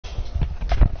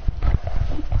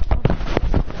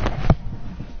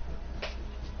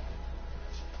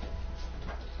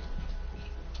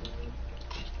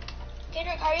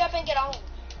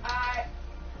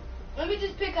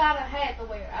pick out a hat to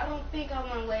wear. I don't think I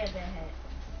want to wear that hat.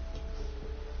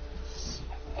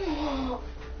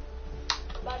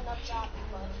 My nuts out.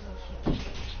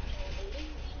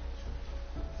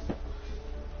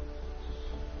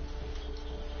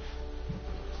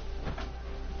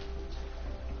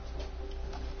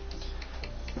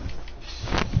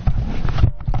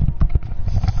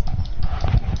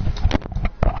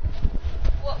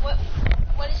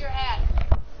 What is your hat?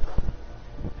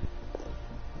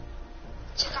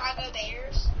 Chicago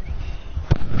Bears?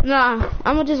 Nah,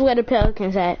 I'm gonna just wear the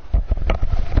Pelicans hat.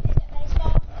 Is it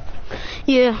baseball?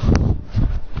 Yeah.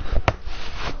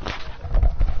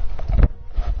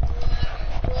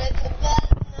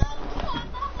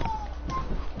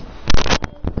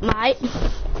 Mike.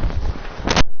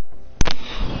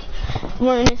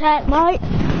 Wearing his hat, Mike.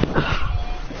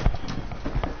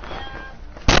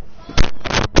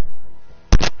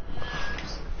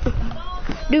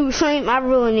 Dude, Stream, I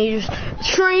really need you.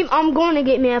 Stream, I'm going to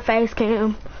get me a face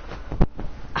cam.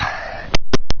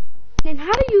 And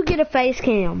how do you get a face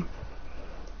cam?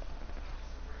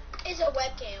 It's a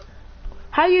webcam.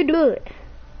 How you do it?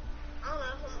 I don't know.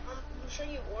 I'm sure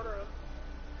you order them.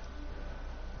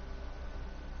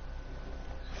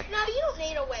 No, you don't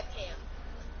need a webcam.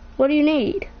 What do you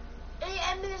need?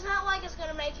 I mean, it's not like it's going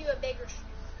to make you a bigger...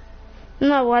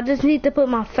 No, I just need to put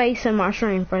my face in my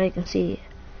stream so they can see it.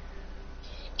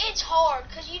 It's hard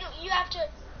because you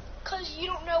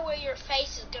don't know where your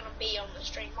face is gonna be on the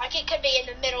stream. Like it could be in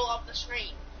the middle of the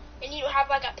stream, and you don't have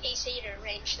like a PC to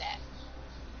arrange that.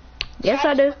 Yes,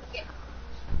 I do.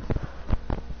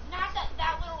 Not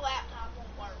that little laptop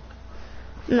won't work.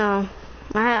 No,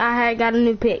 I had got a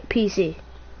new PC.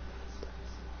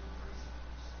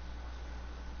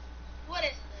 What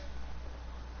is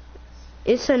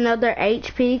it? It's another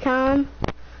HP kind,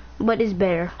 but it's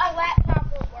better. A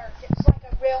laptop won't work. It's like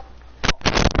a real.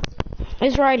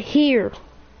 It's right here.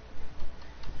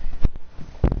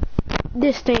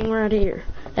 This thing right here.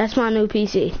 That's my new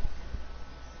PC.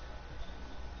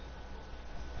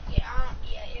 Yeah,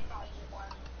 it probably won't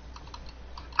work.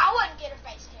 I wouldn't get a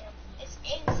face cam.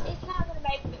 It's not gonna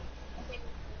make me.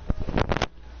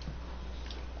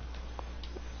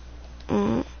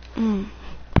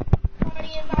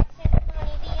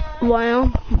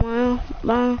 Well.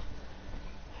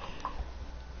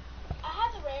 I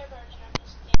have the rare version of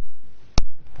this skin.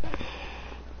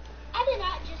 I did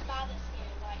not just buy this skin,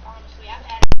 like honestly, I've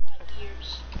had it for like years.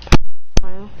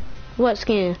 Well. What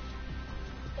skin?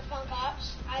 The Funk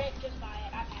Ops, I didn't just buy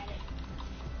it, I've had it.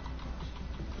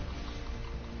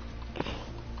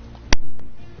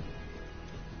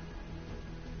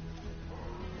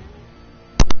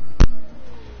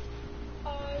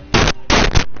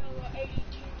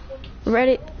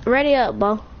 Ready up,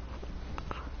 Bo. It's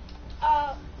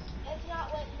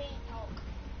not letting me talk.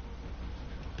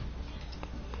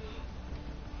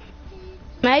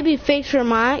 Maybe fix your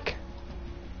mic.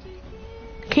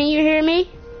 Can you hear me?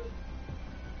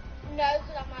 No,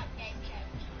 because I'm not game chat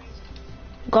for some reason.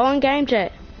 Go on game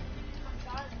chat. I'm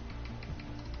trying.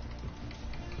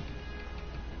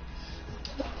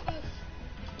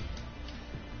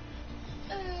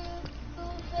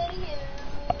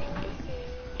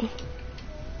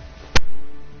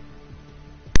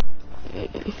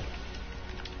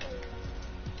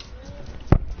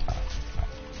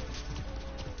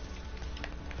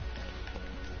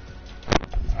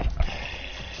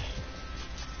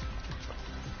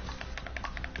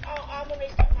 I'm gonna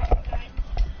restart my Fortnite.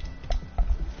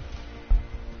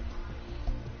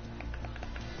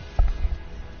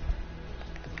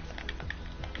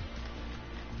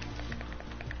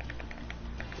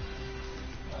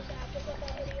 Also, I have to put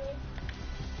that video in.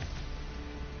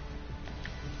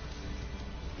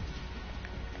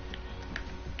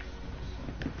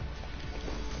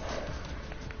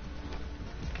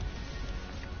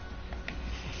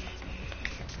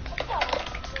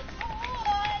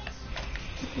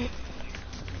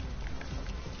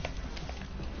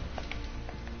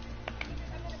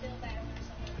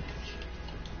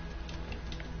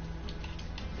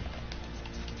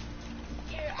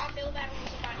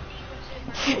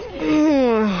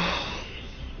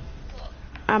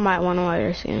 I might want to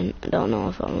wear skin. I don't know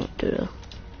if I want to though.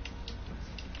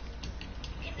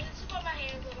 This is what my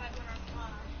hands look like when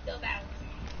I'm still battling.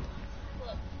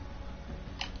 Look.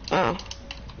 Oh.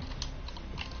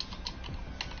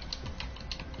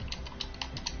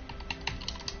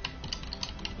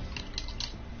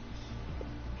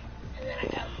 And then I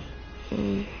go.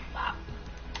 Bop.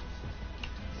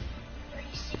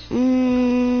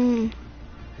 360.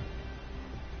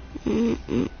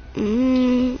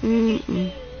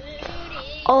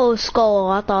 Oh,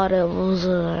 skull. I thought it was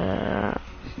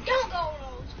Don't go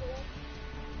on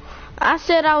I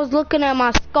said I was looking at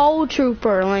my Skull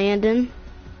Trooper, Landon.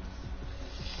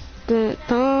 Dun,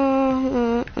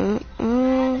 dun,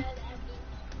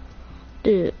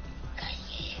 Dude.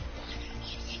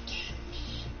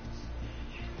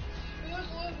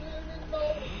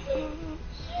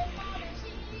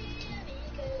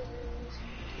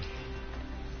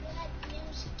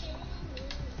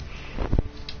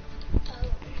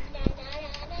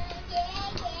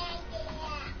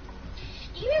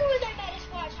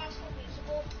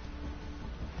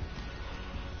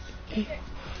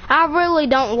 I really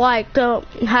don't like the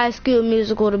High School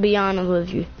Musical, to be honest with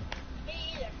you. Me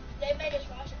either. They made us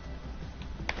watch it.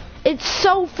 It's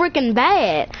so freaking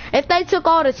bad. If they took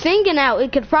all the singing out,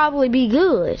 it could probably be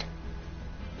good.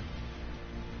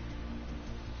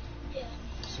 Yeah,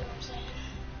 that's what I'm saying.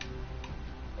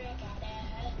 I got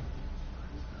that.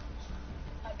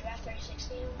 Draft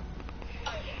 360.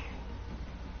 Oh, yeah.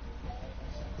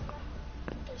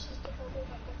 This is the purple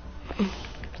record.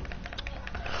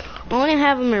 I only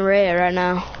have them in red right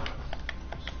now.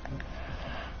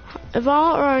 If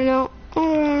I right now.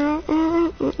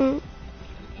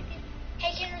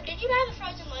 Hey, Kendra, did you buy the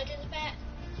Frozen Legends pack?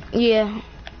 Yeah.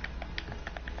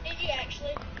 Did you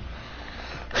actually?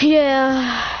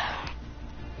 Yeah.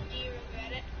 Do you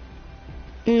regret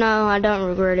it? No, I don't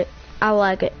regret it. I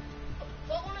like it.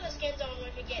 Put one of the skins on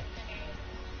when we get in the game.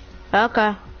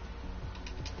 Okay.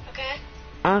 Okay?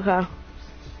 Okay.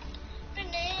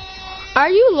 Are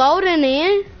you loading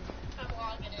in? I'm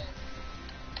logging in.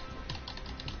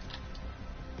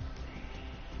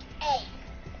 Hey.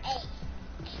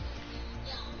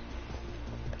 Yo.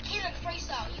 Kendra,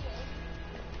 freestyle, you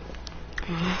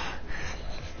won.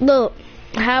 Look,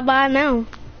 how about now?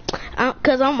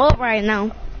 Cause I'm up right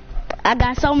now. I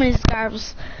got so many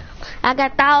subscribers. I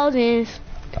got thousands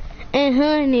and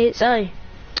hundreds. Hey,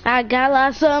 I got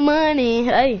lots of money.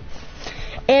 Hey,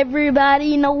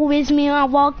 everybody know it's me. I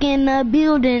walk in the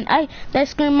building. Hey, they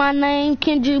scream my name.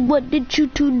 Kendra, what did you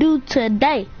two do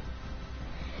today?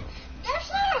 That's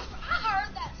not I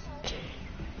heard that song.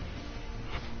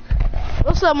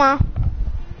 What's up, Mom?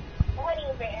 What have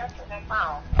you been answering the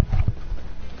phone?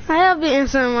 I have been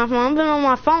answering my phone. I've been on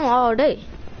my phone all day.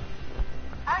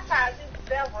 I called you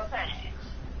several times.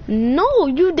 No,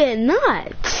 you did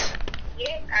not.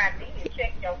 Yes, I did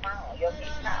check your phone. Your big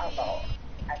call log.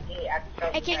 I did.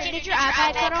 Hey, Kendra, did your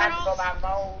iPad cut I have to go off? by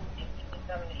mode. You give me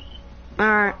something to eat.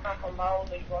 Alright. You want something from Moe's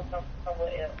or you want something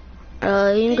somewhere else?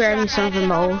 You can grab me some from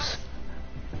Moe's.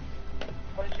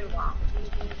 What you want?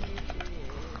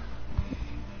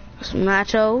 Some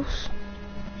nachos.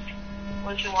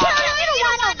 What you want?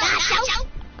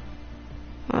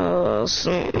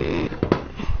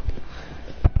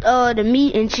 The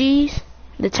meat and cheese.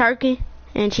 The turkey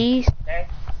and cheese.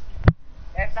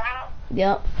 That's all?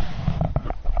 Yep.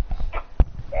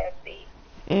 That's it.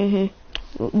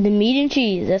 The meat and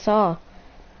cheese, that's all.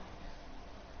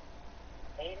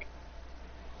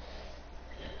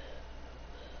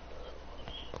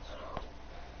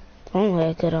 Phone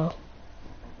had cut off.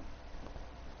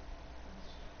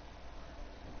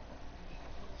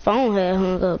 Phone had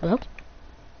hung up, bro.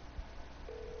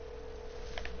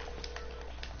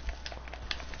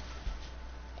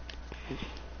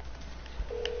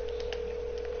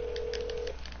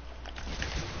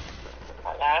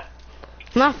 Hello?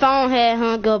 My phone had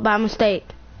hung up by mistake.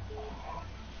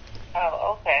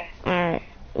 Oh, okay. Alright.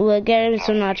 Well, get me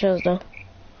some nachos, though.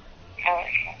 All right.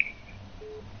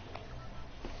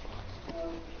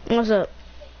 What's up?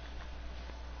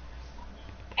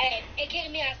 Hey, it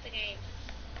kicked me out the game.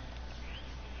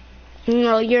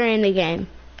 No, you're in the game.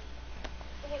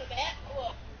 I want to bet.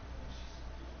 What?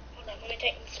 Hold on, let me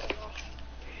take this one off.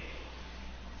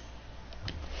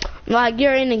 Like,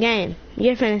 you're in the game.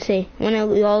 You're finna see. When it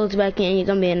loads back in, you're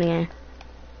gonna be in the game.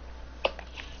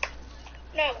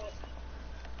 No.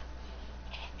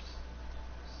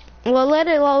 Well, let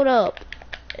it load up.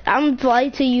 I'm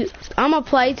gonna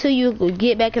play till you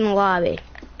get back in the lobby.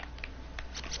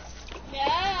 No.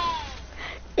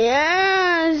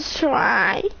 Yes,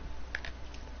 try.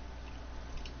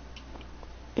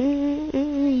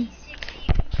 Mm-mm.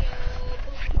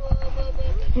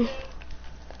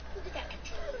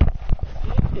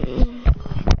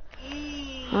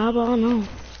 How about no?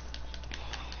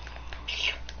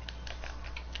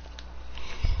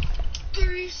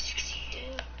 360.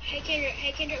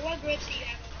 Hey Kendra, what grips do you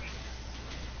have on right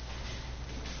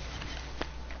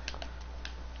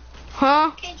Huh?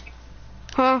 now? Kendra,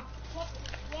 Huh? what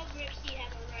grips do you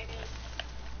have on right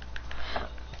now?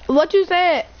 What you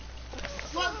said?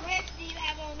 What grips do you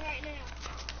have on right now?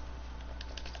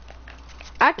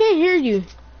 I can't hear you.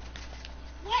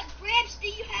 What grips do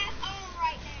you have on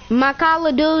right now? My Call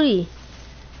of Duty.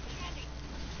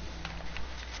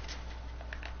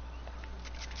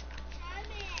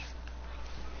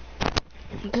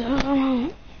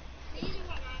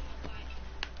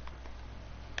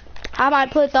 I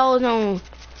might put those on.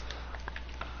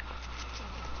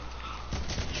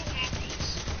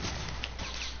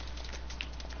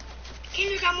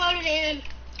 Kendrick, I'm loaded in. In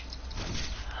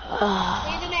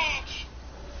the match.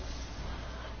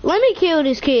 Let me kill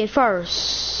this kid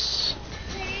first.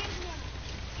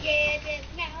 Yeah,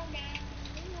 no.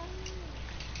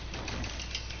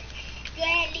 Go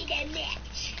ahead, lead that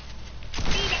match.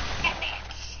 Lead that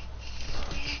match.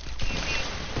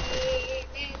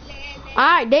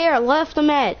 Alright, there, left the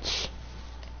match.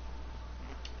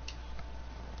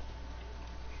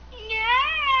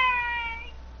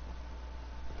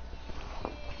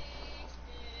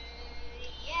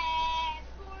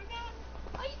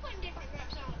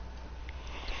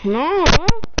 No,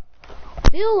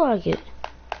 feel like it.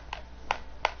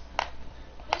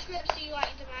 Which grips do you like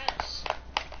the most?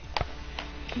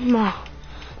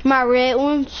 My red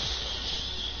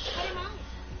ones. Put them on.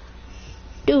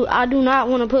 Dude, I do not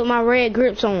want to put my red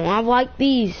grips on. I like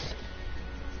these.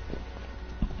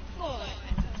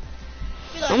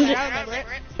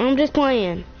 I'm just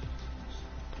playing.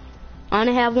 I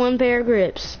only have one pair of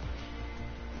grips.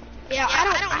 Yeah,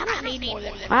 I don't need more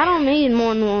than that. I don't need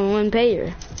more than one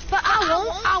pair. But I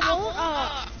want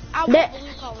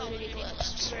blue Call of Duty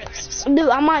grips. Dude,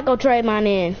 I might go trade mine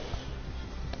in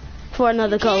for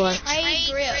another color. Trade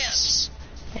grips.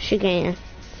 Yes, you can.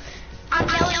 I'm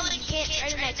telling you, you can't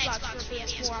trade an Xbox for a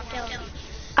PS4. I'm telling you.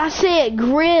 I said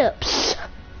grips.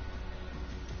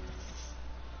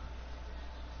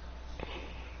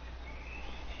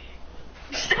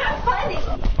 Stop funny.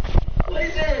 What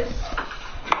is this?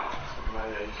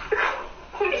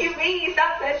 What do you mean?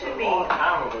 Stop touching me.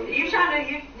 You trying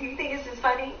to? You think this is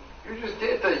funny? You just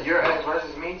did the your ex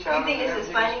versus me challenge. You think this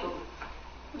is funny?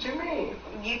 What you mean?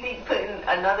 You think putting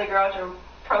another girl as your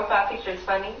profile picture is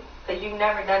funny? Because you've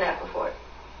never done that before.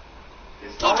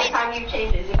 The only time you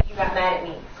changed is if you got mad at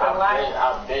me. So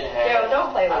I've been had. Girl,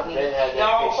 don't play with me.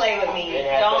 Don't play with me.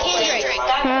 Don't play with me.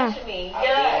 Stop touching me.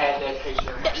 Get up.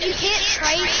 You can't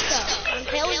trade stuff. I'm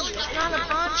telling you, it's not a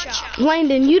pawn shop.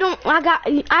 Landon, you don't. I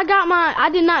got mine. I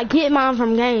did not get mine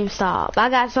from GameStop. I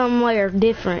got somewhere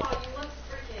different.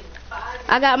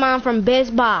 I got mine from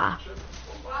Best Buy.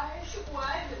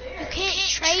 You can't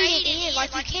trade it in.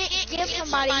 Like you can't give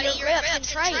somebody your grips and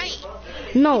trade.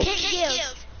 No.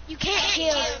 You can't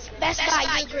give Best Buy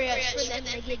your grips for them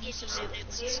to give you some new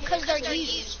ones. Because they're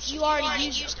used. You already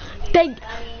used them.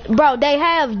 They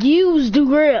have used the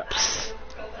grips.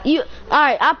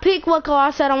 Alright, I picked what color.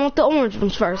 I said I want the orange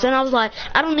ones first. And I was like,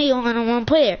 I don't need only one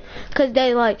player. Because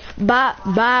they like, buy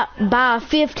a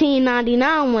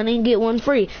 $15.99 one and get one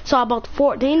free. So I bought the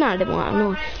 $14.91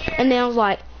 one. And then I was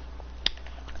like,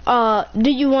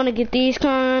 do you want to get these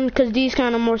kind? Because these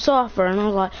kind are more softer. And I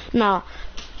was like, no.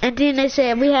 And then they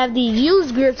said, we have these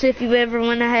used grips if you ever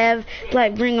want to have,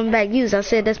 like, bring them back used. I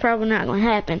said, that's probably not going to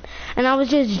happen. And I was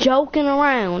just joking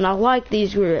around. I like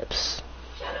these grips.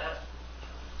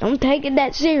 Don't take it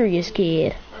that serious,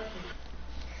 kid.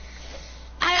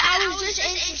 I was just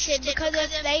interested because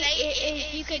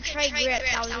if you could trade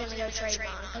grips, I was going to go trade mine.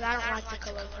 Because I don't like the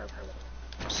color purple.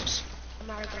 I'm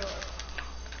not a girl.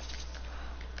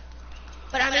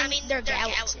 But I mean, they're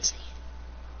galaxy.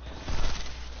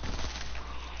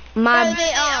 My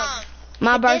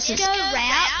versus disco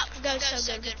rap goes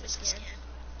so good with skin.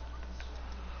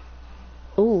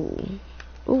 Ooh.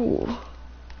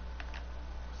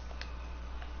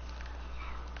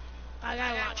 I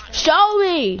gotta watch it. Show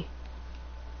me.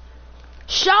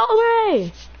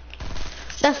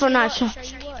 That's for not show.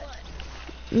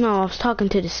 No, I was talking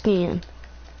to the skin.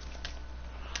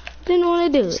 Didn't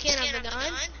want to do it. Skin of the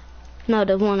gun? No,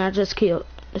 the one I just killed.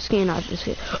 The skin I just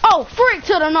killed. Oh, freak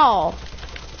to the null.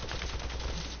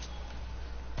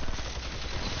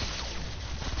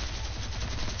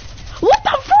 What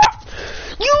the fuck?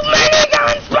 You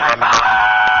minigun spammer!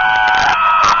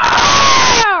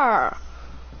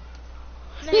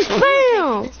 You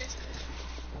spam!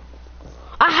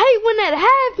 I hate when that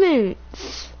happens.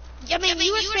 I mean,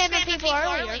 you were spamming people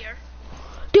earlier.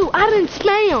 Dude, I didn't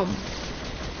spam.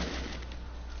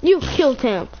 You killed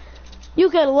him. You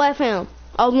could have left him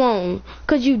alone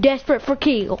because you desperate for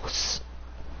kills.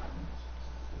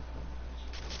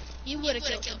 You would have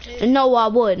killed him too. No, I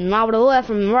wouldn't. I would have left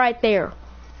him right there.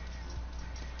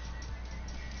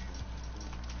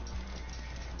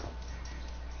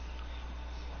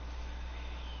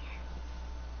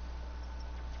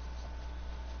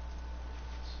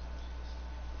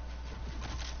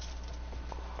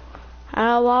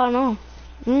 Well, I know.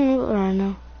 Right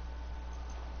now.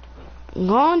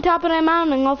 Go on top of that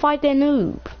mountain and go fight that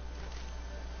noob.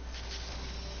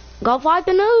 Go fight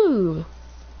the noob.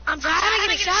 I'm trying to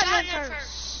get a shotgun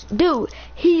first. Dude,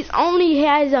 he only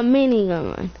has a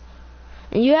minigun.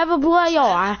 And you have a blue AR.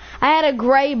 I had a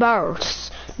gray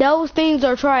burst. Those things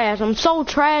are trash. I'm so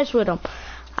trash with them.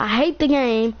 I hate the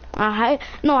game.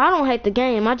 No, I don't hate the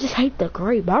game. I just hate the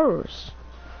gray burst.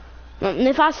 And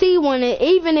if I see one,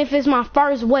 even if it's my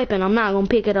first weapon, I'm not gonna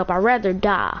pick it up. I'd rather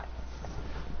die.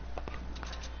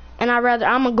 And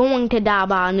I'm going to die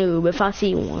by a noob if I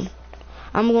see one.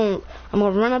 I'm gonna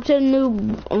run up to the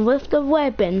noob and lift the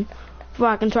weapon before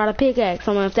I can try to pickaxe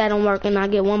someone. If that don't work and I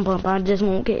get one bump, I just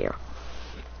won't care.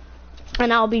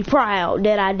 And I'll be proud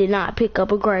that I did not pick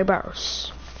up a gray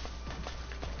burst.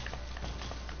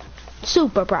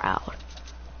 Super proud.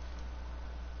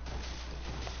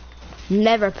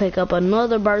 Never pick up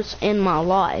another burst in my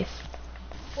life.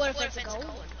 What if it's a gold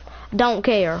one? Don't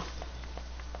care.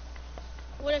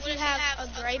 What if you have a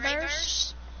gray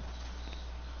burst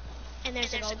and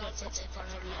there's a gold one sits in front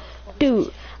of you?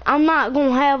 Dude, I'm not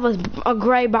gonna have a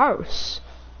gray burst.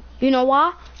 You know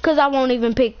why? Because I won't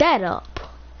even pick that up.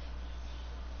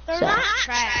 They're not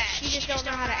trash. You just don't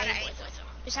know how to aim with them.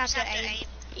 Just have to aim.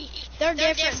 They're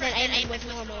different than aiming with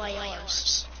normal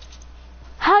ARs.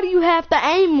 How do you have to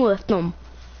aim with them?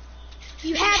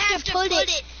 You have to put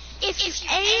it. If you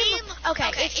aim,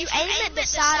 if you aim at the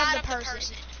side of the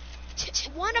person,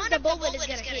 one of the bullets is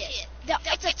gonna hit.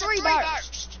 It's a 3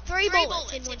 burst. 3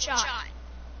 bullets in one shot.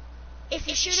 If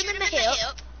you shoot him in the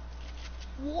hip,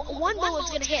 one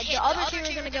bullet's gonna hit. The other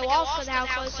 2 are gonna go off because how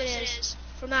close it is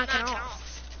from knocking off.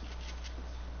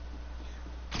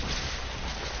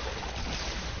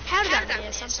 How did I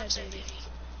miss? I'm so sorry.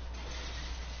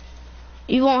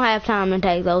 You won't have time to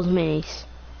take those minis.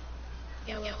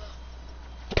 Yeah, well.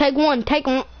 Take one.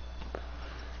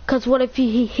 Cause what if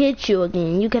he hits you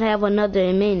again? You could have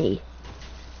another mini.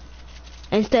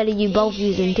 Instead of you both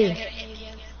using 2.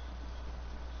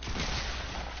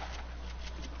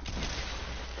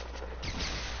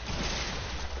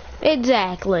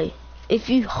 Exactly. If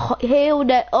you held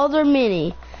that other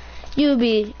mini, you'd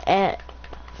be at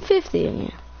 50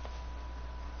 again.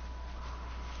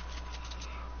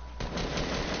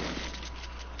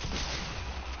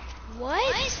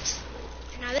 What?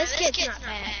 Now this kid's not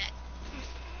bad.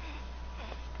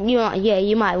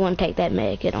 You might want to take that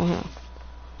med kit on him.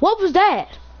 What was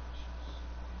that?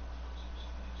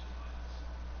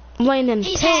 Landon.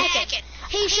 He's hacking.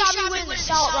 He shot me with an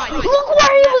assault rifle. Look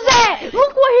where he was at!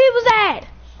 Look where he was at!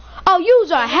 Oh, you're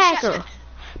a hacker.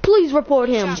 Please report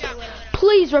him.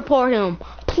 Please report him.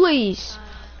 Please.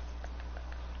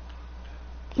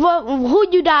 Well,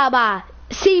 who'd you die by?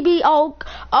 CBOOOKER?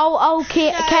 I'm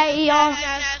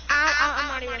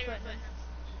not even reporting him.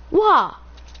 What?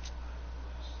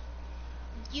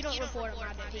 You don't report him,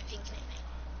 I bet he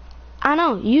I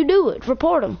know, you do it.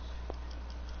 Report him.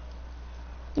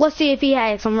 Let's see if he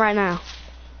hacks him right now.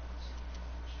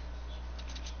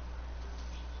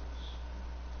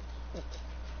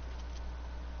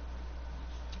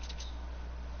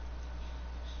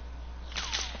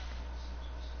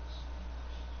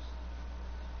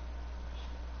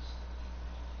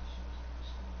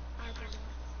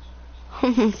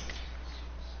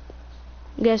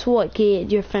 Guess what,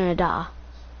 kid? You're finna die.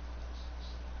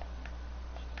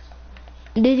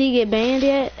 Did he get banned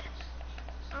yet?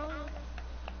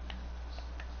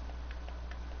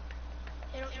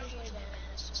 They don't usually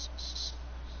ban us.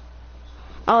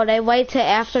 Oh, they wait till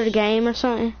after the game or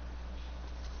something?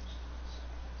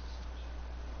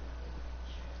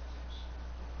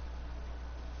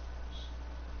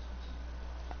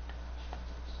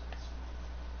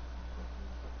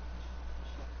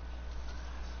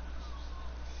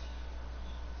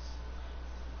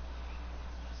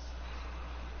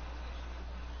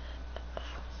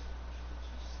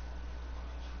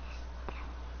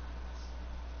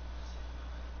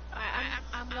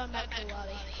 I'm going back to the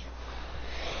lobby.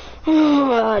 Oh,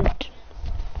 God.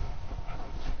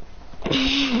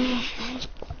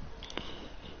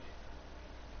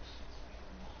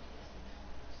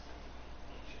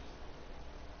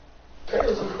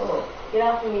 Get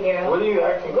off of me, girl. What are you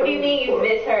acting? What do you mean you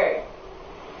miss her?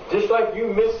 Just like you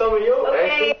missed some of your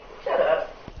Okay, actions. shut up.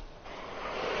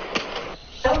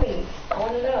 Show me. I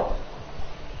want to know.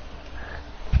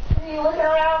 What are you looking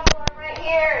around for? I'm right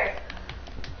here.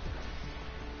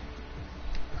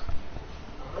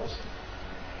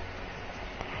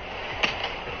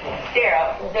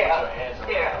 Zero.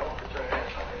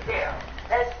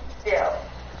 That's 0.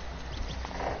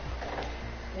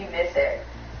 You miss her.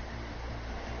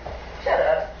 Shut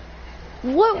up.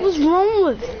 What was wrong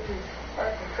with it?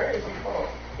 Acting crazy, huh?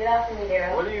 Get off of me,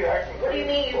 Daryl. What are you acting crazy? What do you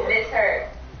mean you miss her?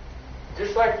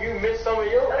 Just like you missed some of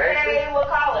your Okay, exes. well,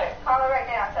 call her. Call her right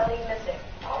now. Tell her you miss her.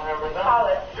 I don't have her number. Call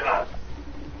her. Get out.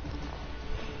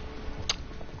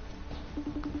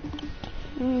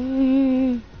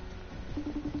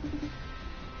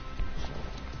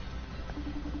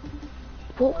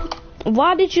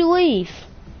 Why did you leave?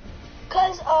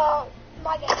 Cause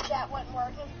my game chat wasn't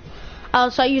working. Oh,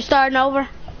 so you starting over?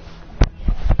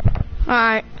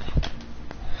 Alright.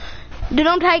 Dude,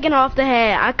 I'm taking off the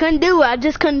hat. I couldn't do it. I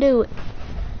just couldn't do it.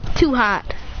 Too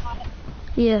hot.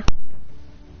 Yeah.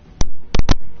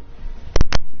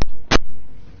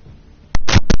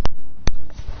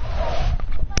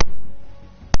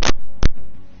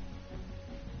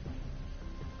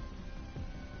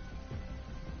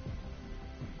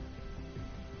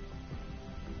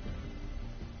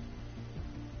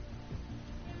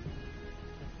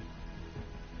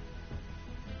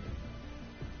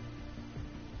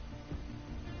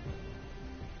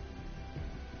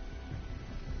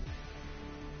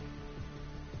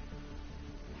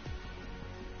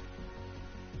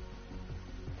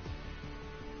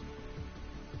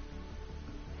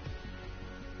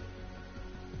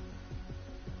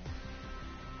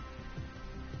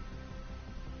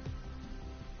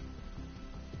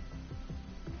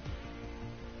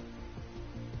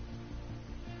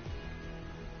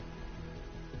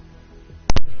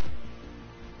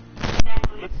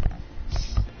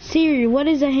 Siri, what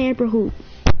is a hamper hoop?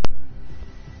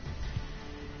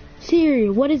 Siri,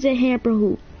 what is a hamper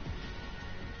hoop?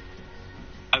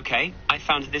 Okay, I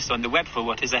found this on the web for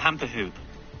what is a hamper hoop.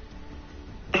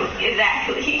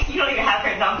 Exactly. You don't even have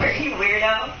her number, you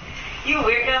weirdo. You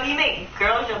weirdo. You make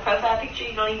girls your profile picture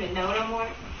you don't even know no more.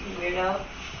 You weirdo.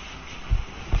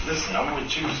 Listen, I'm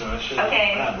with you, so it should.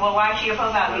 Okay, well, why is she your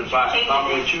profile picture? Change If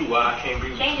I'm it. with you, why I can't be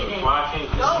with Change it. Why I can't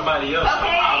be with somebody else?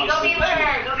 Okay, I'm go be obviously with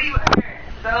her. Go be with her.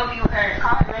 Go be with her.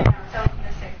 Call her right now. Tell her you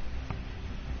miss her.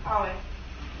 Call her. I'm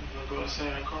gonna go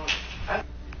outside and call her.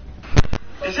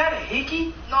 Is that a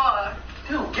hickey? No.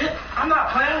 Dude, get. I'm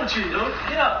not playing with you, dude.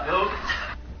 Get up, dude.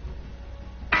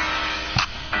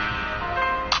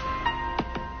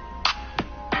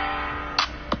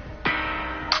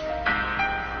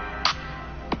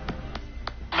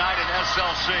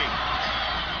 SLC.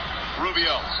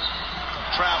 Rubio.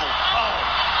 Travel. Oh,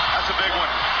 that's a big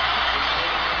one.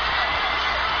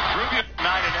 Rubio.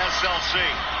 9 in SLC.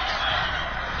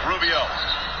 Rubio.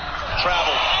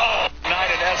 Travel. Oh, 9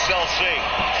 in SLC.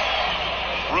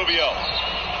 Rubio.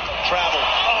 Travel.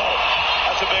 Oh,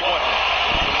 that's a big one.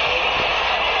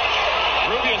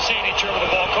 Rubio saying he dribbled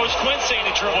the ball. Coach Quinn saying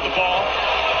he dribbled the ball.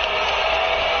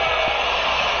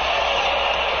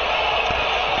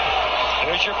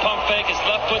 There's your pump fake. His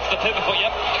left foot's the pivot foot.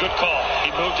 Yep, good call.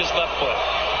 He moved his left foot.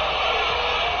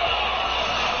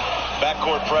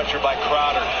 Backcourt pressure by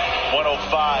Crowder.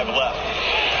 1:05 left.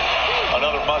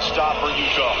 Another must stop for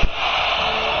Utah.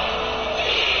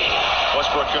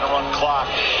 Westbrook going to run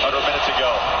clock. Under a minute to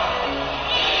go.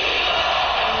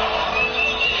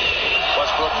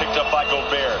 Westbrook picked up by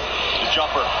Gobert. The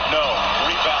jumper, no.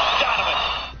 Rebound, Donovan.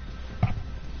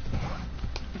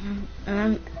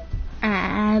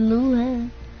 I knew her.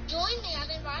 Join me, I've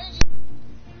invited you.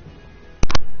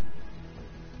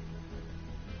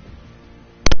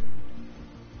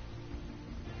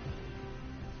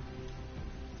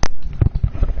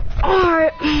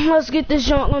 Alright, let's get this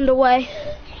junk underway.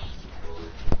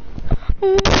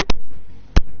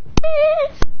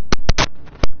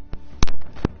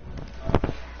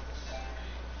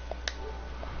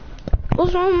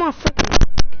 What's wrong with my freaking...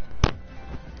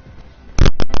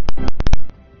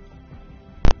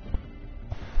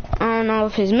 I don't know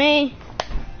if it's me.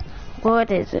 What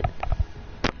is it?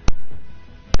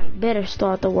 I better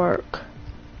start the work.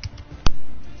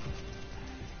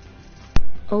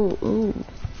 Oh, ooh.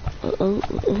 Oh.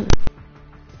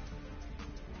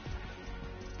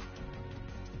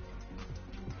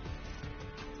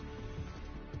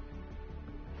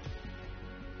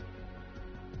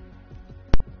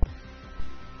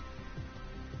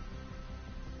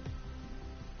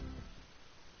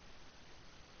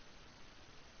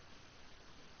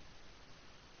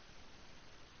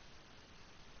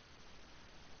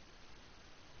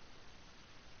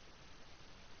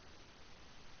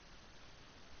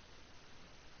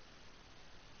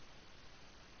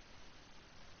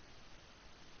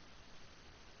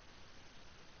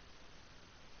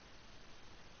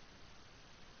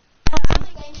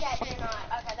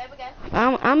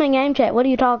 I'm in game chat. What are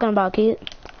you talking about, kid?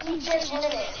 You just win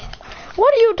it.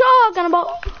 What are you talking about?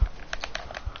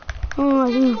 Oh,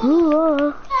 you grew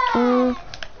up.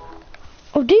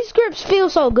 Oh, these grips feel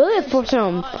so good for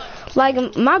some.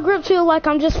 Like, my grips feel like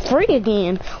I'm just free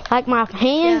again. Like, my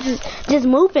hands is just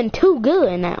moving too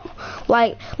good now.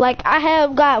 Like I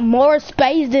have got more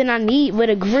space than I need with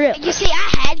a grip. You see,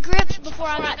 I had grips before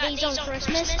I got these on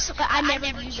Christmas, but I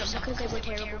never used them because they were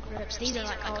terrible grips. These are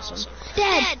like awesome.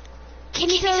 Dad, can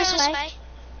you throw this away?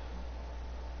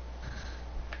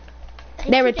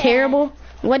 They were terrible?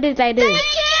 What did they do? Thank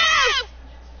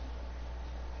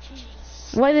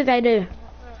you! What did they do?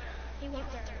 He won't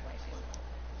throw it away.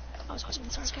 I was being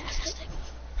sarcastic.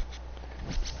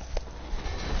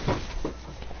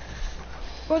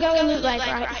 We're going loot like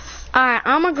right. Alright,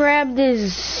 I'm gonna grab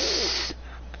this.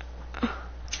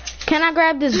 Can I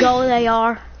grab this gold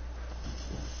AR?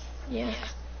 Yeah.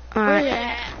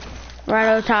 Alright.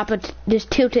 Right over top of this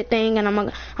tilted thing, and I'm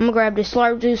gonna grab this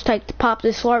slurp juice, pop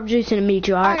this slurp juice, and meet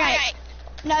you, alright? Alright.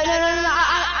 No.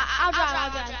 I'll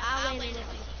drive. I'll land it.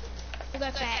 We'll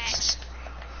go fast.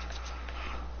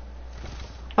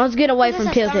 Let's get away from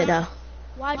tilted, though.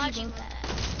 Why'd you want that?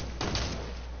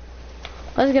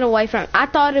 Let's get away from. I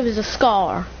thought it was a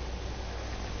scar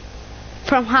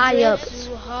from high up.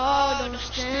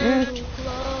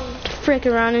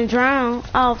 Freaking run and drown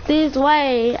off this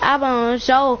way. I wanna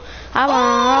show. I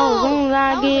wanna roll. Soon as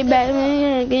I get back,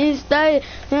 I can stay.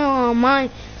 On mine.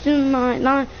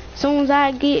 Soon as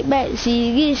I get back,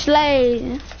 she get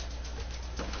slayed.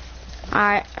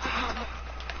 Alright.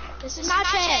 This is my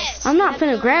chest. I'm not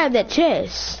finna grab that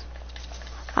chest.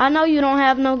 I know you don't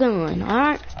have no gun,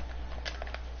 alright?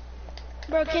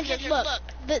 Bro, Kendrick, look.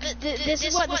 This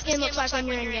is what the skin looks like when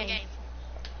you're in game.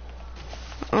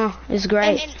 It's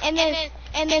great. And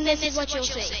then this is what you'll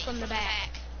see from the back.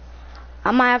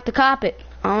 I might have to cop it.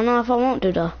 I don't know if I want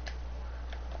to, though.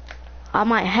 I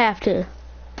might have to.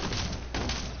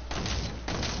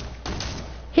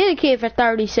 Hit a kid for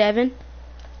 37.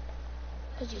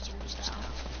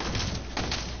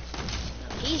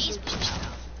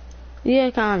 Yeah,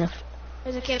 kind of.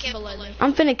 There's a kid below me.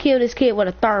 I'm finna kill this kid with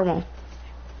a thermal.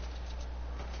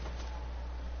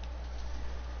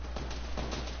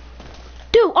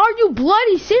 Dude, are you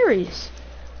bloody serious?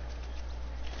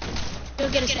 Go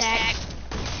get a stack.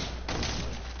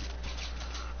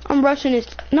 I'm rushing this.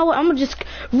 No, I'm gonna just.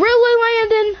 Really,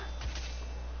 Landon?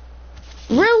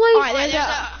 Really?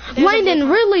 Alright, Landon,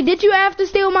 really? Did you have to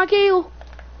steal my kill?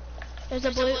 There's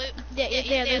a blue.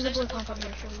 Yeah, there's a blue pump up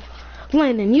here for you.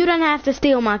 Landon, you didn't have to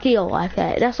steal my kill like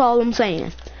that. That's all I'm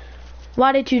saying.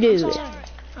 Why did you do it?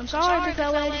 I'm sorry,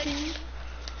 because I waited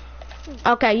for you.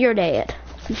 Okay, you're dead.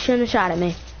 You shouldn't have shot at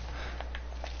me.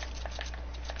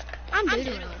 I'm doing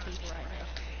other people right now.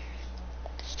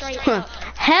 Straight up.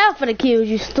 Half of the kills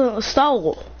you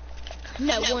stole.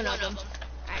 No, one of them.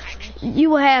 Actually. You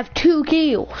will have 2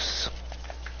 kills.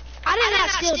 I did not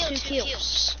steal 2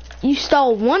 kills. You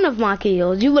stole one of my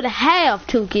kills. You would have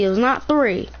 2 kills, not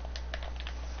 3.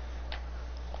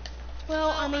 Well,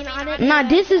 I mean, I didn't. Now,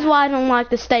 this is why I don't like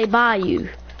to stay by you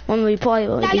when we play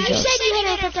with Now, each you other. said you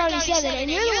hit her for 37, and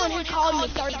you're the one who called me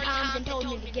 30 times and told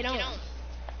me to get on.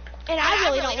 And I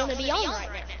really don't want to be on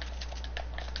right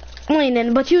now.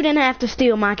 Landon, but you didn't have to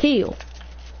steal my kill.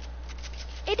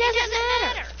 It doesn't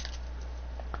matter.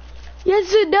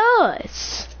 Yes, it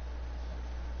does.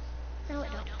 No,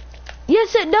 it don't.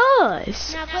 Yes, it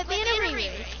does. Now put me in a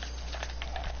reread.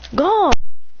 God.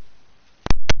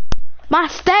 My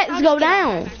stats go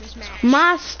down.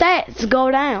 My stats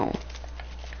go down.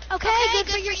 Okay, good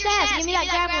for your stats. Give me that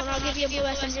grapple and I'll give you a blue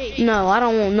SMG. No, I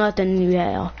don't want nothing you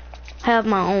have. Have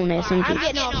my own SMG. I'm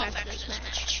getting off after this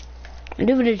match.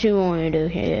 Do what you want to do,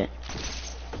 kid.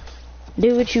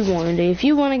 Do what you want to do. If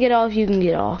you want to get off, you can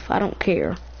get off. I don't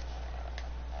care.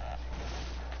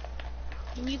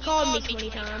 You called me 20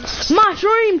 times. My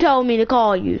stream told me to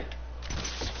call you.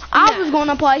 I was going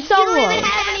to play solo. You don't even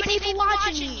have any people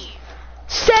watching you.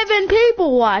 7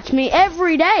 people watch me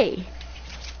every day.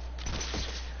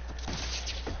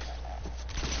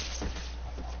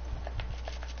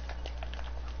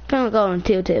 Gonna go and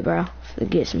tilt it, bro, to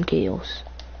get some kills.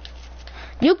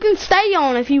 You can stay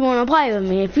on if you want to play with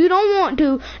me. If you don't want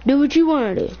to, do what you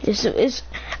want to do.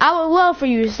 I would love for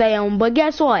you to stay on, but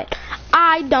guess what?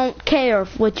 I don't care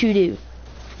what you do.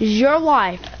 It's your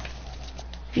life.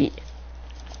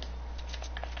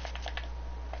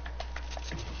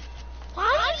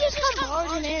 Why don't you just come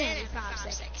barging in every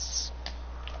 5 seconds?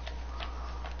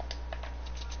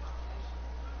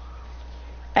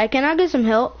 Hey, can I get some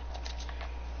help?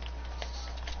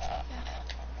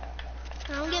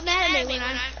 Don't get mad at me when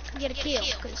I get a kill,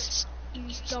 because you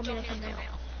told me to come down.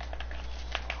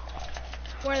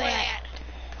 Where are they at?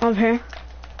 Over here.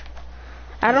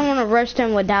 I don't want to rush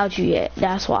them without you yet.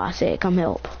 That's why I said come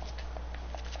help.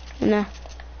 Nah.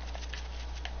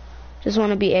 Just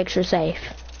want to be extra safe.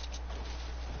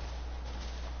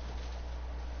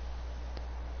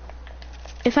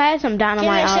 If I had some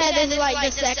dynamite, Killer said this is like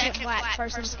the second black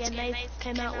person skin they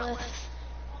came out with.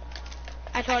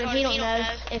 I told him he don't know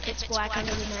if it's black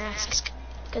under the mask,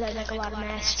 because I make a lot of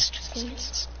mask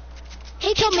skins.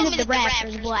 He told me that the Raptor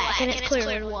is black, and it's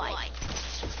clearly white.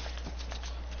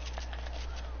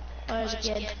 Oh, there's a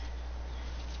kid.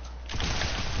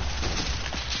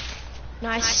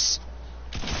 Nice.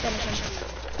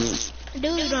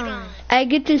 Dude on. hey,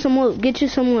 get you some loot. Get you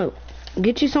some loot.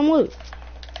 Get you some loot.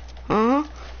 Uh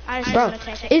huh. Bro,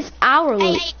 it's our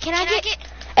loot. Hey, can I get?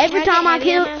 Every time I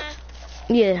kill, ammo?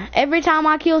 yeah. Every time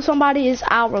I kill somebody, it's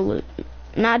our loot,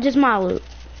 not just my loot.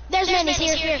 There's minis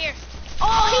here.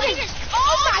 Oh, he just.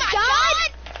 Oh my God!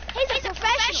 He's a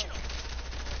professional.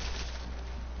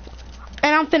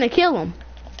 And I'm finna kill him.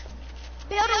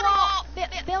 Build a wall.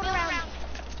 Build around.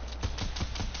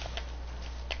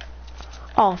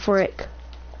 Oh, frick.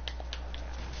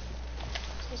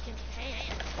 Look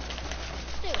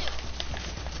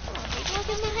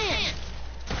in my hand.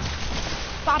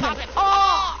 Pop him.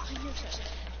 Oh!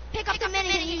 Pick up the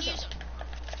minis and use them.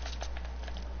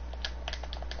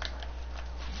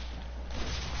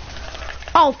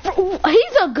 Oh,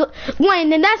 he's a good.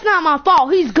 Landon, that's not my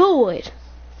fault. He's good.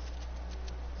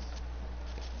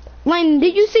 Landon,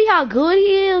 did you see how good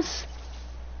he is?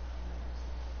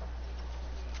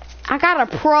 I got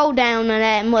a pro down to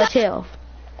that much health.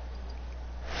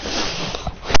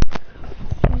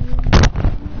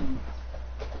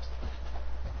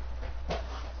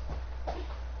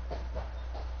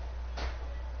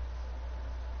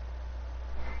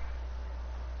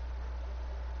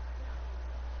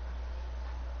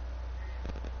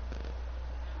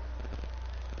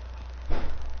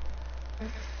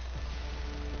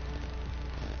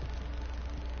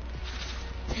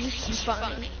 He's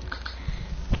funny.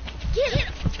 Get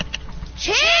him!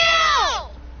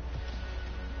 Chill!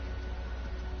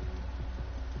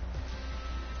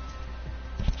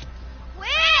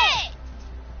 Wait!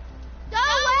 Go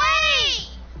away!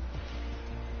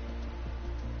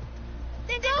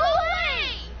 Then go away!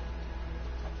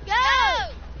 Go!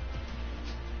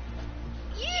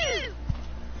 You!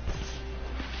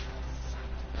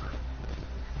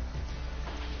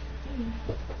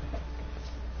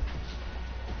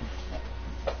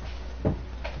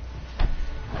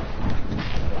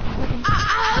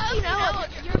 You know,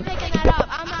 you're picking that up.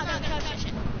 I'm not gonna touch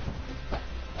it.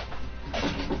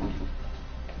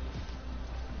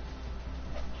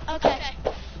 Okay.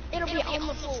 It'll be on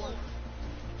the floor.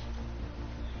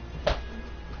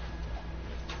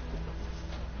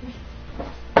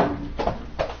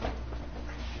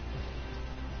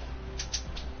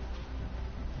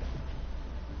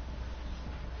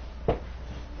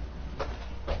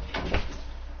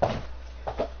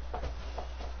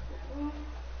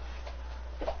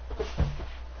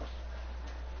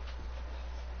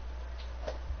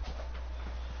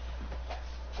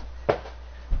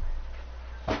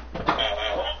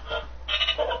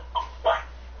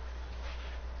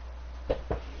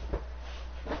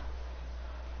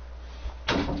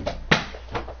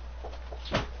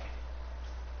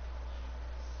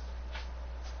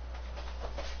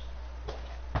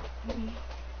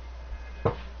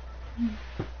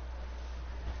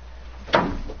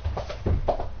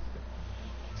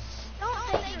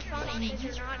 Don't think you're funny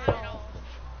because you're not at all.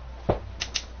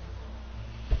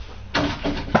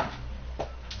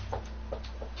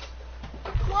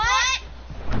 What?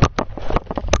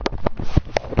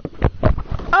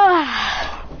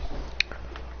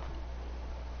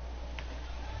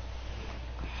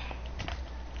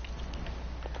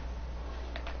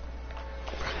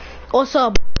 What's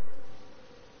up?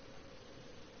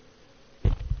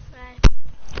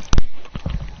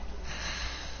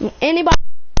 Anybody?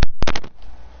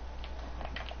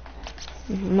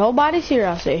 Nobody's here,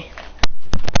 I see.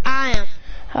 I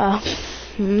am.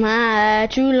 My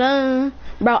true love.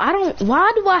 Bro, I don't.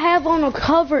 Why do I have on a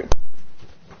covered?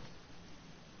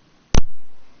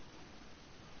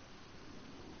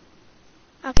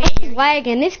 Okay.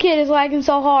 Lagging. This kid is lagging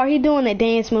so hard. He doing a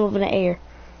dance move in the air.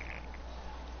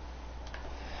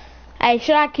 Hey,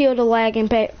 should I kill the lagging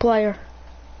player?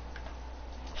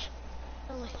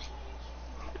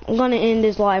 I'm gonna end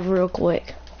this live real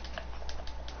quick.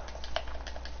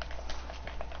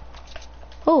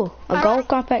 Oh, a gold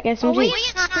compact SMG. Are we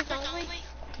not only?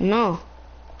 No.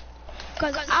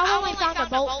 Because I only found a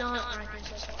bolt not right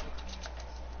this one.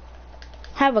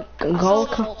 Have a gold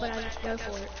bolt, but I just go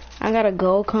for it. I got a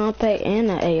gold compact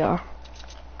and an AR.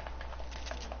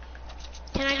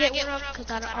 Can I get one of them?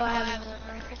 Because I have another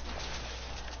rifle.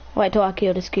 Wait till I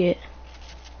kill this kid.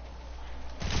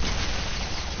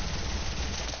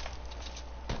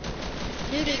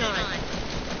 Nudin on.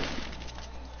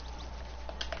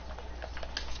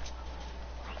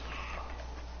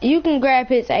 You can grab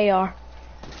his AR.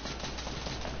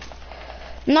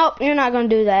 Nope, you're not gonna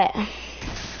do that. I'm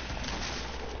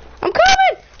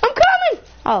coming! I'm coming!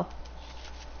 Oh.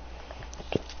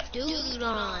 Dude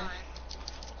on.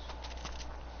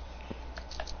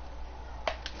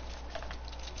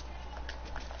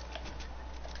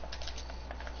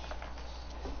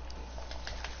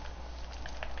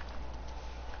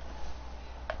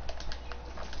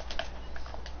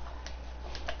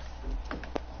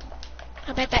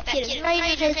 I bet that kid is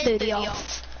right in his booty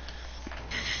off.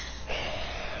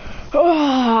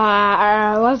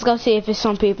 Let's go see if it's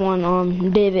some people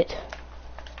in Divot.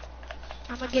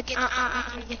 I'm gonna get these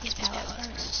pallets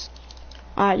first.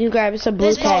 Alright, you grab it, some blue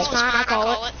This ball's tags. mine, I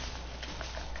call it.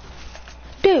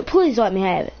 Dude, please let me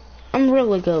have it. I'm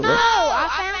really good No, with it. I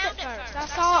found it first. I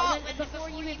saw it before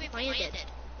you even landed.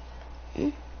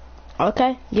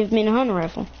 Okay, give me the hunter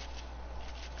rifle.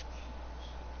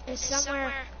 It's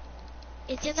somewhere.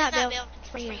 It's in that building.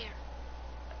 Right here.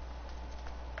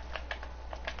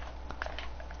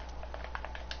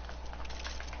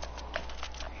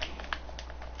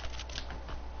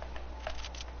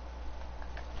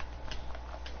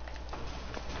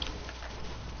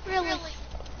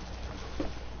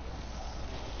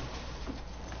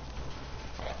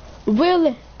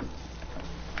 Really?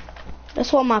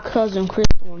 That's what my cousin Chris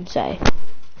would say.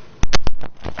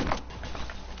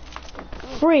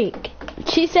 Freak.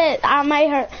 She said, I made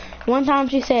her, one time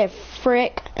she said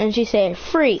frick, and she said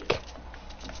freak.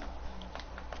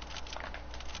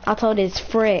 I told her it's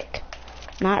frick.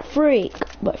 Not freak,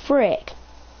 but frick.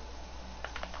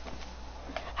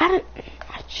 I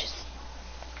just...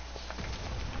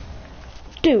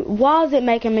 Dude, why is it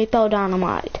making me throw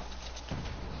dynamite?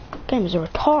 Game is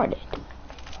retarded.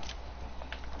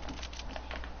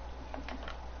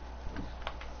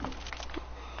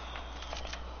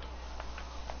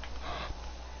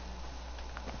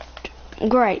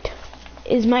 Great.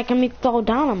 It's making me throw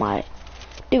dynamite.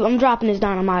 Dude, I'm dropping this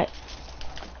dynamite.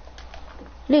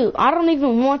 Dude, I don't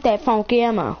even want that funky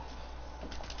ammo.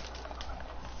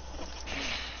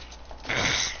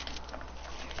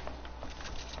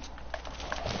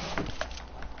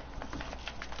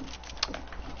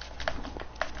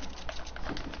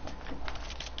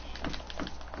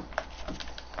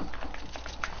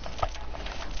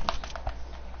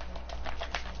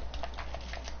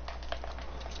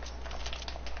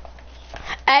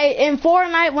 Hey, in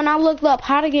Fortnite, when I looked up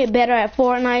how to get better at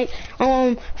Fortnite,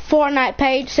 Fortnite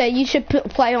page said you should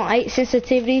play on 8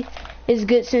 sensitivity. It's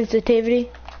good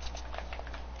sensitivity.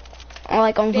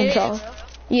 Like on control.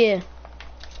 Yeah.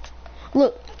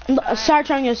 Look,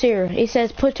 search on your server. It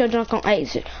says put your junk on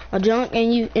 8 junk,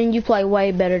 and you play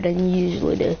way better than you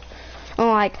usually do.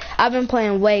 Like I've been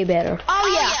playing way better. Oh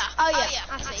yeah. I see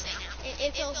now.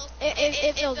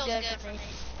 It feels good for me.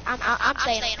 I'm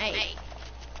saying 8.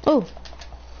 Ooh.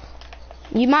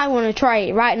 You might want to try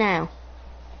it right now.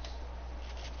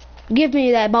 Give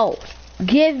me that bolt.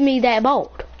 Give me that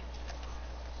bolt.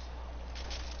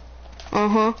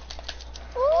 Uh-huh.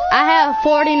 I have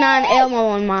 49 ammo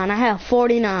on mine. I have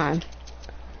 49.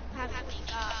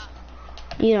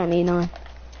 You don't need none.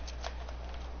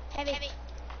 Heavy.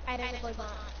 I don't know.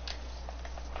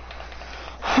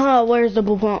 Oh, where's the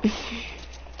blue pump?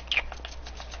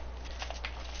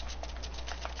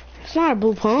 It's not a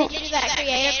blue pump. Did you do that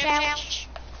creative challenge?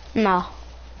 No.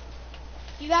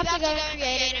 You have to go to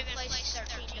creative and place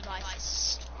 13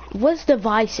 devices. What's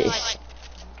devices?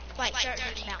 Like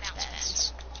 13 mouse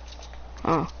pads.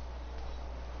 Oh.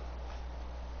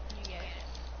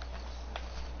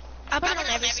 I put it on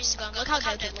every single gun. Look how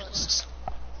good it looks.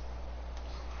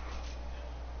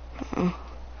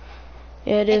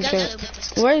 Yeah, it is good.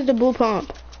 Where's the blue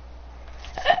pump?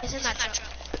 It's in that truck.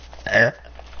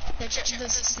 The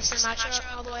semi truck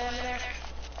all the way over there.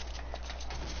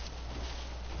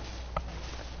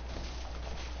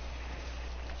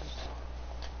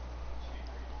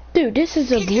 Dude, this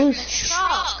is a blue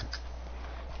truck.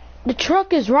 The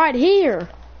truck is right here.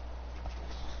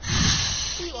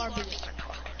 You are being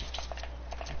retarded.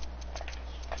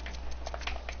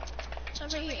 It's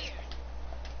over here.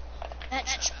 That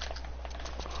truck.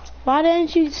 Why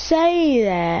didn't you say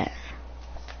that?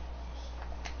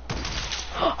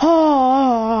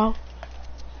 Oh.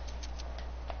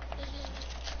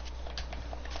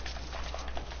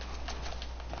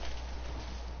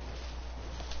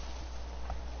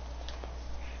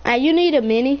 Hey, you need a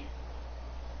mini?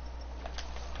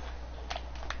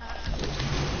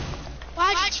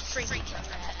 Why'd you freak me from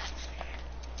that?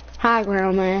 High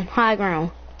ground, man. High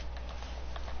ground.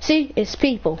 See, it's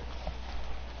people.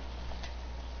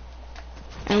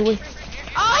 And we. Oh,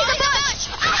 he's a bush!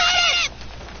 I hit him!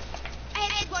 I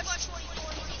hit the bush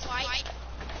 24 feet wide.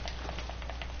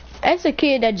 That's a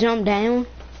kid that jumped down.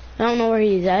 I don't know where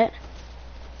he's at.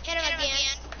 Hit him again.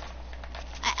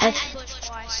 I hit the bush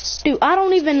twice. Dude, I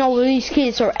don't even know where these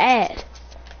kids are at.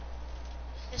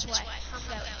 This way. I'm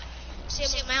going. See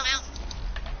him on the mountain?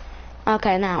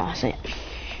 Okay, now I see it.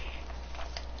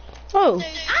 Oh. Dude, I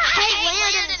hate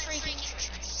landon freaking.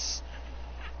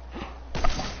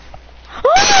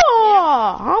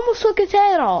 Oh! I almost took his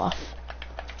head off.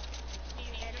 Did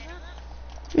you hit him?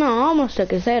 No, I almost took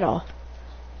his head off.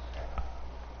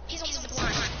 He's on the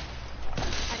blind.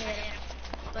 I hit him.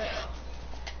 But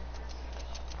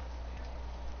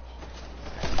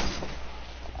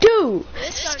Dude,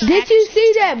 did you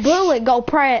see that bullet go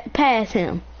past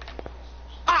him?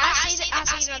 oh, I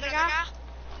see another guy.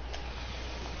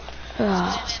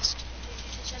 Ugh.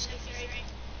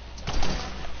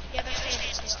 Yeah, they're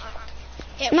standing still.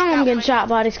 Yeah, Now I'm getting shot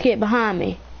by this kid behind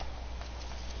me.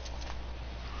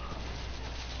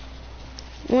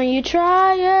 When you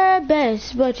try your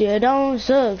best, but you don't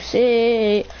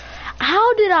succeed.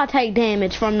 How did I take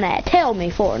damage from that? Tell me,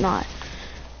 Fortnite.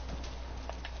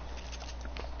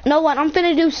 Know what? I'm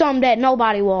finna do something that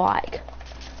nobody will like.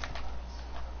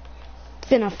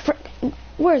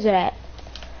 Where's it at?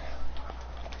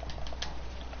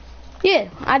 Yeah,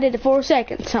 I did it for a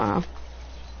second time.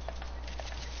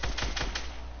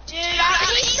 Dude,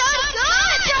 he's so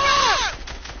good, bro!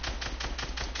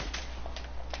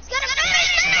 He's gonna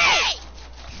finish me!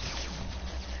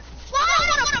 Why do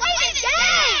I wanna play this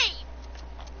game?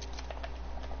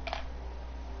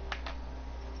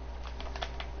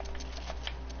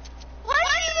 Why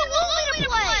do you even want me to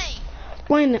play?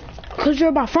 When, cause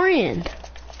you're my friend.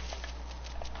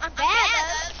 I'm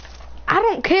bad, I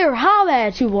don't care how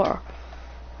bad you were.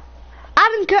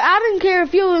 I didn't care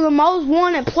if you were the most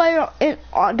wanted player, the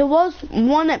most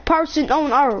wanted person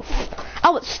on earth. I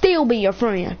would still be your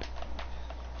friend.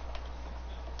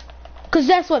 Cause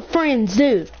that's what friends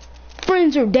do.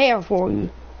 Friends are there for you.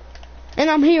 And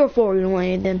I'm here for you,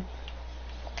 Landon.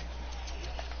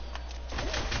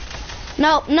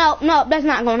 Nope, that's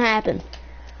not gonna happen.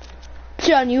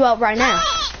 Shutting you up right now.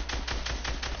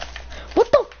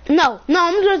 What the? No,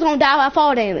 I'm just gonna die by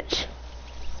fall damage.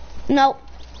 Nope.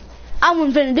 I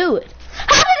wasn't finna do it.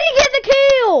 How did he get the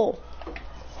kill?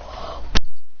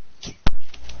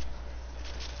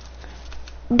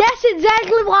 That's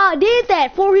exactly why I did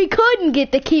that, for he couldn't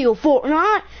get the kill,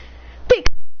 Fortnite.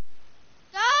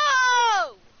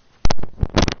 Go!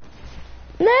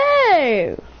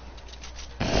 No.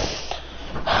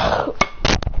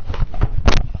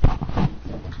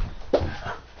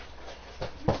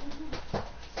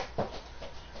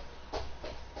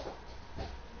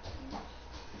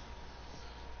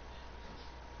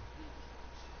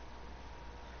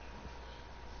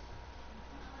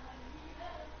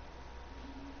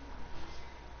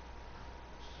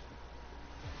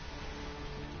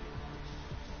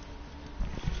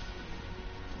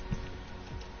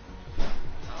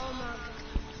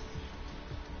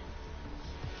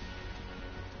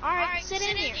 Alright, sit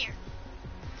in here.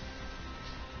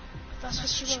 That's what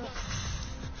you want.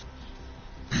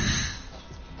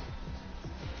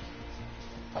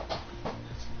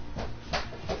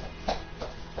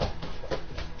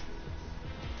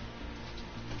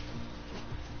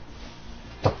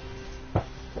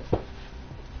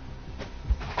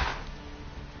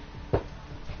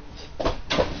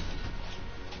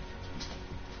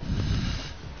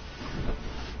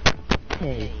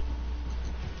 Hey.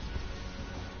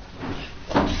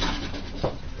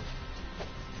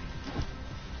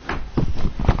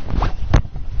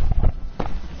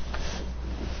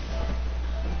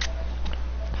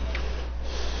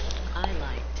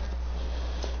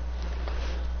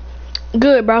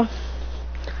 Good, bro.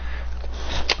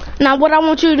 Now, what I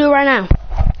want you to do right now,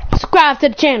 subscribe to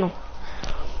the channel.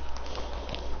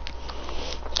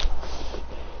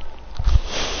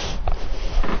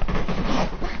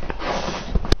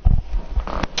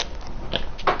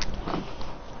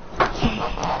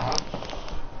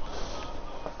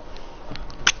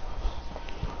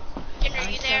 Are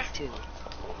you there?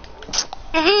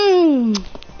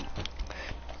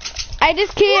 Hey,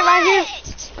 this kid right here.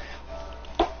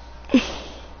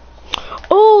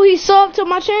 Oh, he subbed to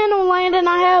my channel, Landon.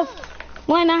 I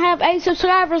have 8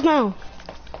 subscribers now.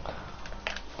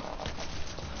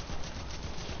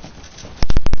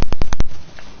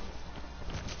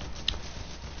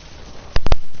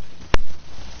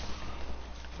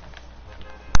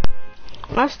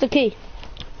 That's the key.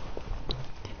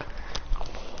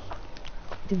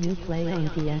 Do you play on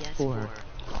PS4?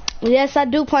 Yes, I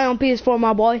do play on PS4,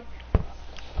 my boy.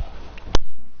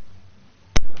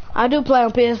 I do play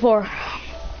on PS4.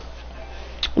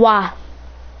 Why?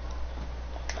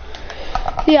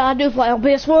 Yeah, I do play on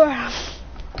PS4.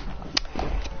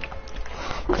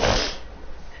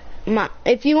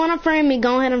 If you want to friend me,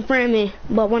 go ahead and friend me.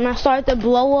 But when I start to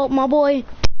blow up, my boy,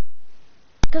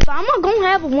 because I'm not going to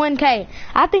have 1K.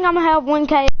 I think I'm going to have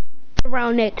 1K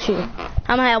around next year.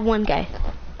 I'm going to have 1K.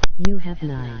 You have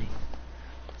 9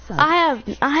 subs. I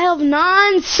have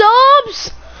 9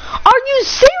 subs? Are you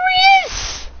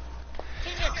serious?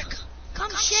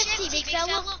 Come shift, big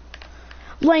fella.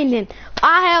 Landon,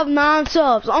 I have 9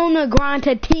 subs on the grind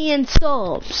to 10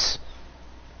 subs.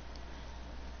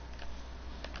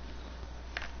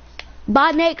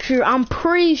 By next year, I'm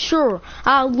pretty sure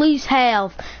I'll at least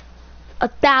have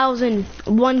 1,000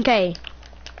 1K.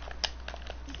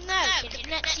 No,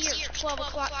 next year, 12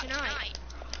 o'clock tonight.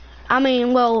 I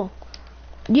mean, well,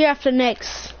 year after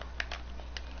next.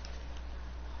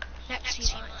 Next few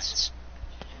months.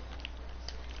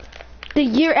 The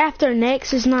year after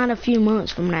next is not a few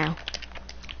months from now.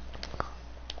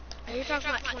 Are you talking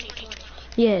about 2020?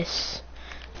 Yes.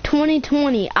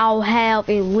 2020, I'll have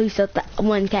at least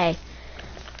 1K.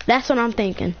 That's what I'm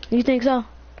thinking. You think so?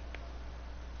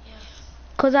 Yeah.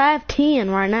 Because I have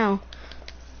 10 right now.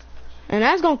 And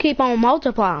that's going to keep on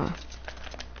multiplying.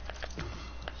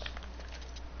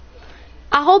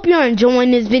 I hope you're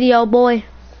enjoying this video, boy.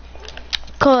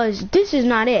 Because this is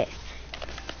not it.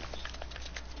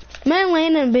 Me and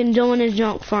Landon been doing this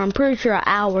junk for, I'm pretty sure, an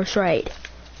hour straight.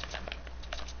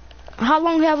 How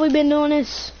long have we been doing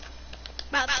this?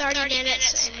 About 30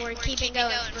 minutes, and we're keeping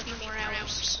going for a few more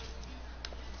hours.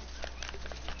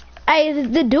 Hey, is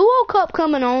the Duo Cup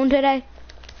coming on today?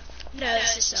 No,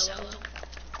 this is solo.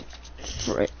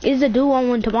 Is the Duo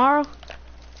one tomorrow?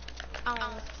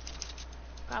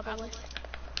 Probably.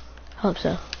 Hope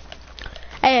so.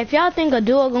 Hey, if y'all think a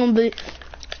Duo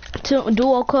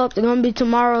Cup is gonna be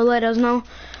tomorrow, let us know.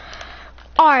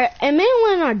 Alright, and me and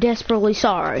Lynn are desperately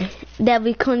sorry that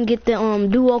we couldn't get the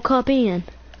Duo Cup in.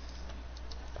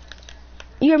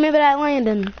 You remember that,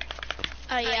 Landon?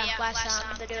 Oh yeah, last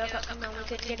time the Duo Cup came on, we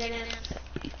couldn't get it in.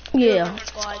 Yeah.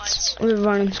 Squads. We were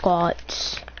running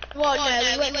squads. Well, no,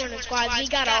 we weren't running squads. We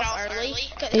got off early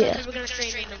because we were gonna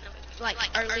stream in like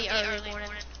early morning.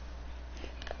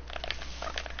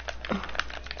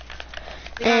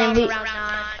 We got off around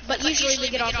 9, but usually we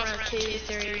get off around 2,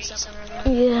 3, or something like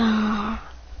that. Yeah.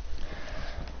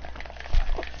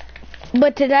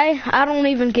 But today, I don't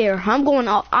even care. I'm going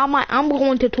to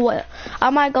 12. I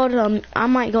might go to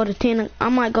 10. I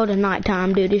might go to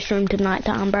nighttime, do this stream to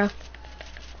nighttime, bro.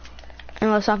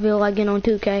 Unless I feel like getting on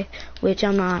 2K, which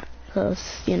I'm not,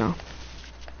 cause you know,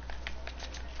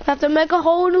 I have to make a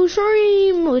whole new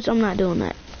stream, which I'm not doing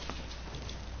that.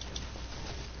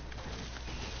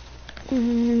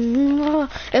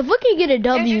 If we can get a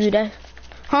W, that,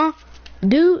 huh?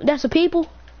 Dude, that's the people.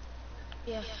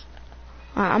 Yeah.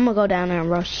 Alright, I'm gonna go down there and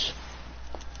rush.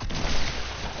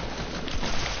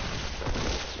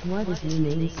 What is your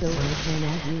name so I can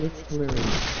add you? It's blurry.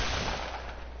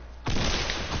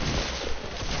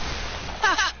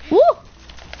 Woo!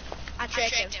 I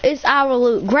tricked him. It's our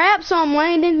loot. Grab some,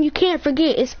 Landon. You can't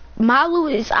forget. It's my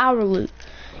loot. It's our loot.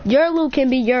 Your loot can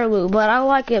be your loot, but I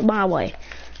like it my way.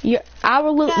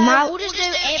 Our loot. No, we'll just do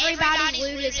everybody's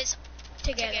loot is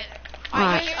together.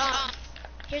 Alright.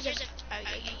 Here's a.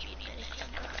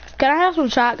 Can I have some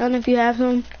shotgun if you have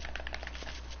some?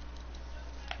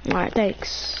 Alright,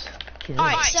 thanks.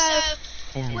 Alright, so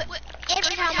And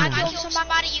every time I kill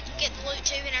somebody, you can get the loot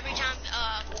too, and every time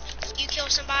you kill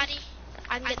somebody,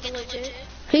 I can get the loot too.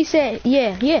 He said,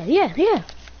 yeah.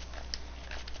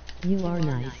 you are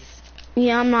nice.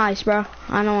 Yeah, I'm nice, bro.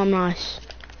 I know I'm nice.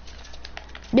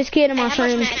 This kid in my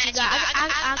stream,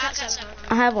 I got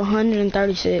 700. I have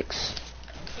 136.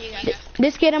 Here you go.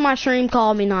 This kid in my stream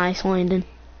called me nice, Landon.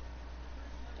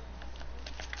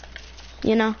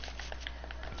 You know?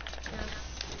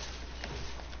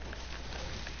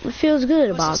 It feels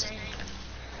good about it.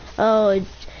 Oh,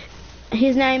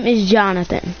 his name is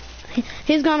Jonathan.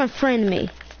 He's gonna friend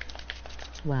me.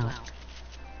 Wow.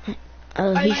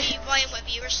 Are you playing with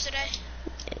viewers today?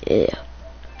 Yeah.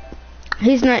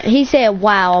 He said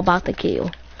wow about the kill.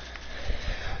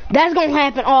 That's gonna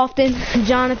happen often,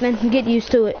 Jonathan. Get used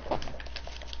to it.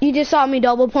 You just saw me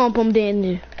double pump him, didn't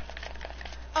you?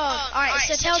 Alright,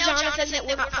 so tell Jonathan that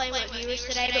we're not playing with viewers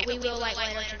today, but we will like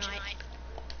later tonight.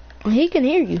 He can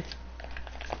hear you.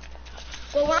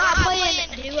 Well, we're not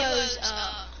playing duos,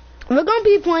 We're gonna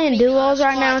be playing duos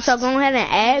right now, so go ahead and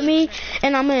add me,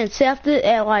 and I'm gonna accept it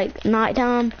at like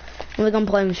nighttime, and we're gonna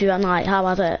play with you at night. How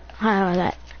about that? How about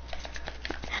that?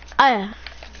 Oh, yeah.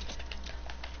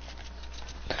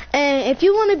 And if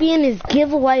you want to be in this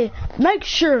giveaway, make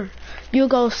sure you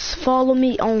go follow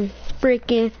me on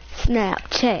freaking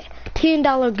Snapchat.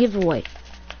 $10 giveaway.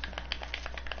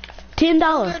 $10.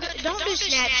 Don't do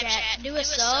Snapchat. Do a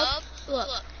sub. Look,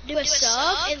 do a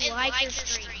sub and like your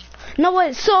stream. No,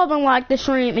 wait, sub and like the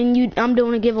stream, and I'm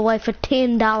doing a giveaway for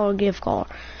 $10 gift card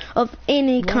of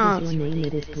any kind. What is your name?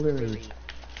 It is blurry.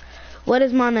 What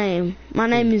is my name? My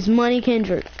name is Money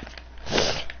Kendrick.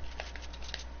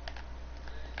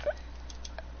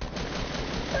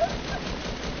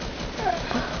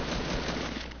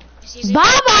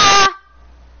 Bye-bye!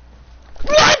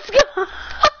 Let's go!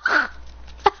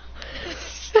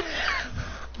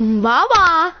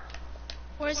 Bye-bye!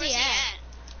 Where's he at?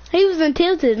 He was in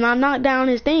Tilted and I knocked down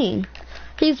his thing.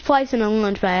 He's placing a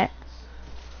lunch bag.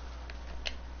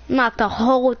 Knocked the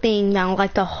whole thing down,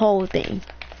 like the whole thing.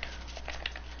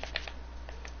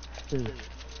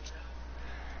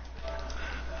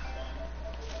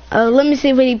 Let me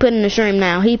see what he put in the stream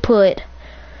now. He put,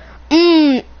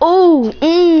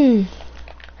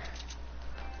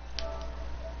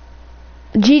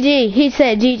 GG. He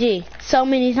said GG so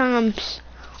many times,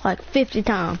 like 50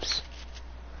 times.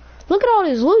 Look at all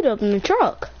this loot up in the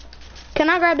truck. Can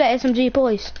I grab that SMG,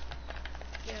 please?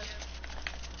 Yeah.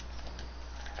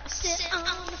 Sit on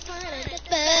the front of the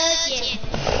bus, yeah.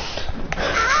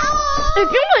 If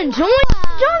you're enjoying,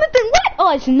 Jonathan, let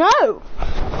us know.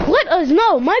 Let us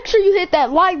know. Make sure you hit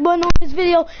that like button on this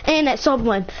video and that sub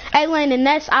button. Hey, Landon,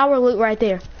 that's our loot right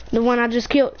there. The one I just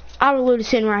killed. Our loot is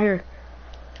sitting right here.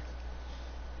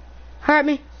 Heard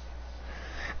me?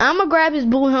 I'm going to grab his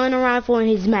blue hunter rifle and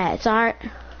his mats, alright?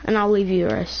 And I'll leave you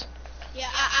the rest. Yeah, I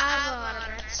have a lot of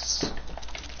mats.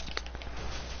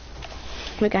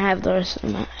 We can have the rest of the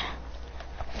mat.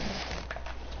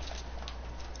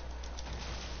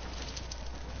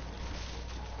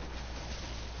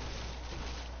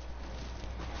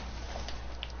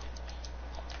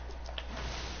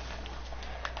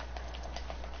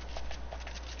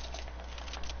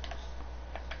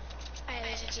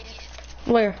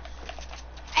 Where?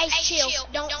 Hey, chill.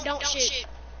 Don't shoot.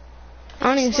 I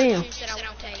don't even see him. That I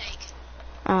won't take.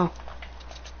 Oh.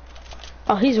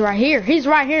 Oh, he's right here. He's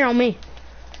right here on me.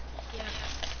 Yeah.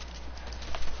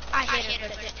 I hit him,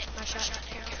 but it didn't. My shot didn't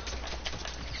count.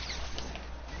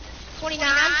 29.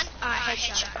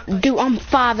 Headshot. Dude, I'm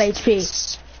 5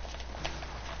 HP.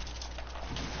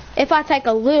 If I take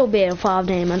a little bit of 5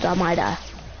 damage, I might die.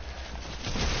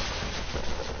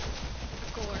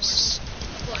 Of course.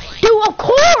 Dude, of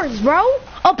course, bro.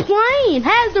 A plane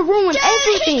has to ruin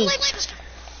everything.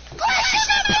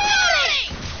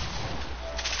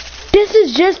 This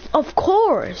is just, of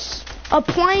course. A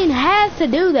plane has to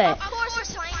do that. Of course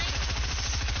it's plane.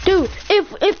 Dude,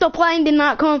 if the plane did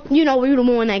not come, you know we were the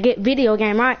one that get video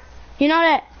game, right? You know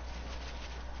that?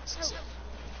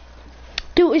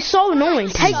 Dude, it's so annoying.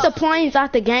 Take the planes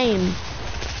out the game. Is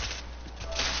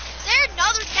there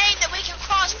another game that we can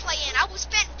cross-play in? I will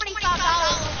spend $25 on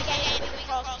the game that we can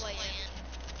cross-play in.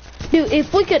 Dude,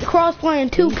 if we could cross-play in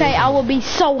 2K, I would be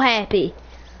so happy.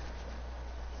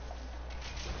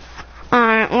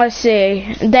 Alright, let's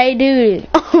see. They do.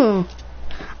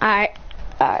 Alright.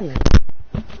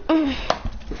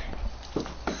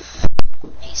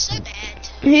 He's so bad.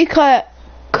 He cut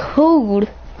cool.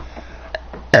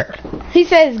 He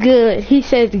says good. He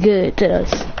says good to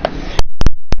us.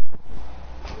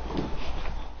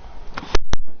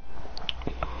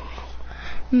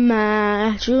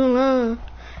 My true love.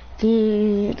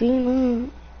 We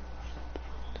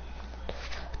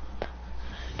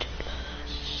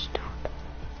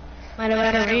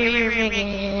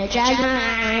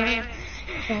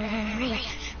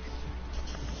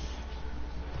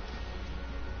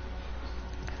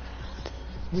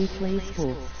play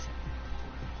sports.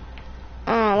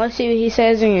 Let's see what he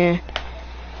says again.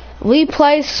 We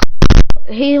play.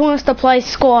 He wants to play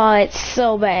squad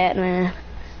so bad, man.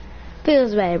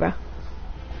 Feels bad, bro.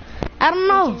 I don't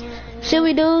know. Should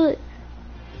we do it?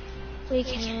 We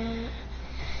can.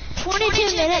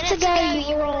 22 minutes ago,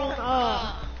 you were on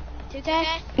 2K?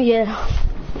 Yeah.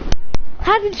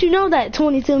 How did you know that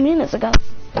 22 minutes ago?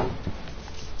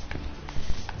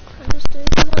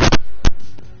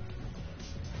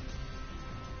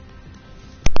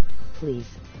 Please.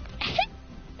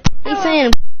 He's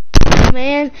saying,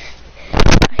 man.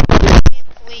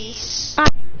 Please. I'll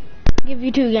give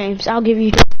you 2 games. I'll give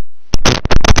you 2.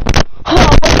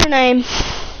 Oh, what's your name?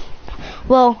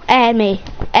 Well, add me.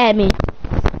 Add me.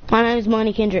 My name is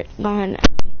Money Kendrick. Go ahead and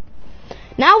add me.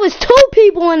 Now it's 2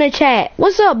 people in the chat.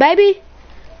 What's up, baby?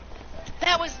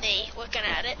 That was me looking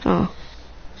at it. Oh.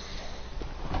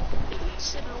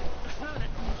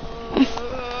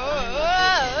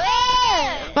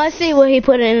 Let's see what he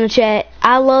put in the chat.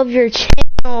 I love your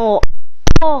channel.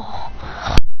 Oh.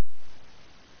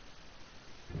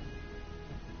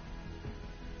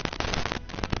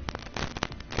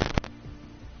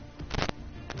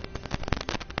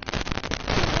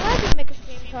 I can make a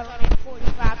stream total of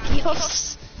 45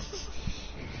 kills.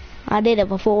 I did it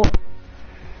before.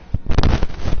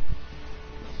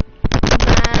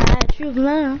 My true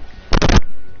love.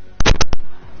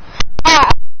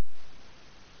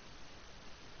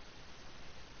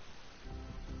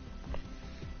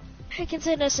 He can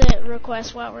send us a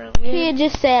request while we're in the He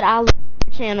just said I love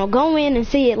your channel. Go in and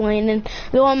see it, Landon.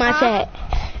 Go on my chat.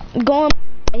 Go on.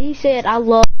 He said I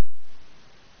love.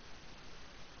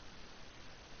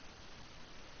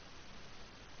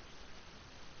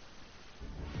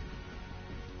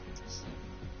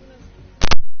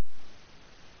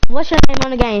 What's your name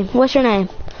on the game? What's your name?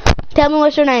 Tell me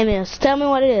what your name is. Tell me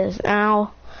what it is.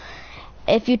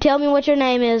 If you tell me what your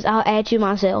name is, I'll add you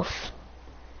myself.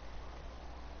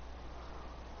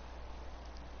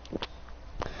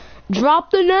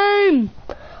 Drop the name.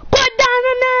 Put down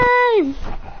the name.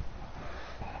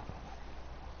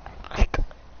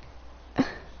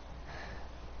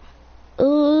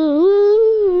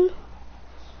 Ooh.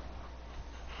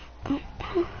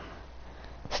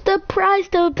 It's the price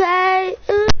to pay.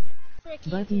 Ooh.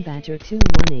 Button Badger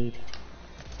 218.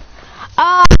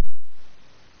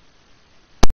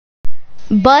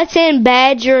 Button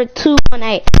Badger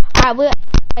 218. Alright, we'll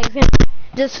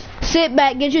just sit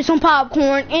back, get you some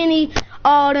popcorn,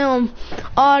 all them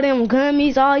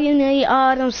gummies, all you need,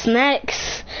 all them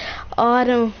snacks, all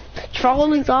them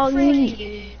trolleys, all you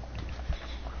need.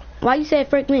 Why you said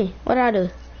frick me? What did I do?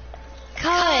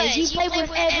 Cause you played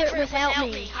with Everett without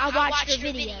me. I watched your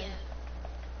video.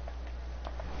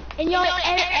 And y'all,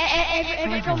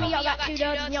 Everett told me y'all got 2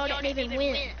 dubs and y'all didn't even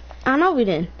win. I know we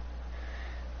didn't.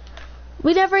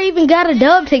 We never even got a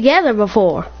dub together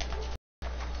before.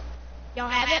 Y'all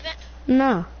haven't?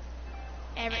 No.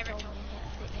 Everett told me.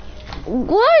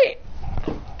 What?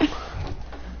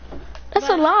 That's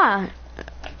a lie.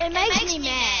 It makes me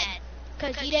mad.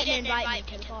 Cause you didn't invite me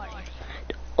to the party.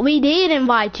 We did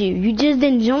invite you. You just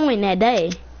didn't join that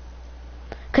day.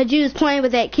 Cause you was playing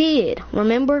with that kid,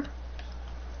 remember?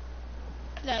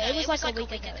 No, it was like a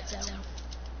week ago, so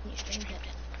you streamed it.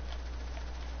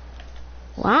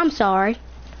 Well, I'm sorry.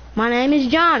 My name is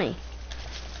Johnny.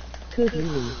 Could you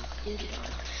leave?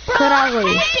 Could I leave?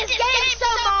 I hate this game so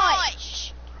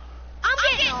much. I'm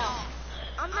getting off.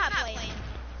 I'm not playing.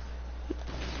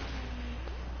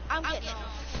 I'm getting off.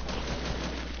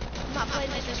 I'm not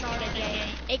playing this retarded game.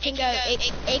 It can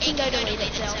go delete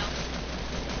itself.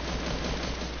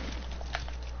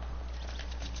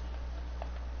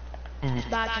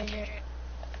 Bye, Kendrick.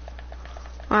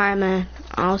 Alright, man.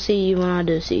 I'll see you when I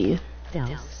do see you.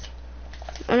 Dallas.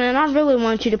 And then I really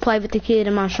want you to play with the kid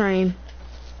in my stream.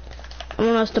 I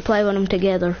want us to play with them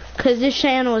together. Cause this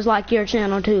channel is like your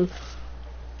channel too.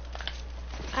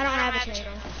 I don't have a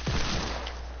channel.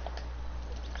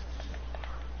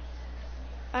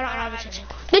 I don't have a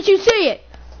channel. Did you see it?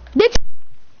 Did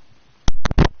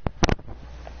you?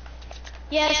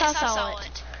 Yes, I saw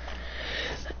it.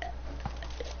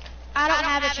 I don't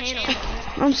have a channel.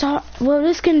 I'm sorry. Well,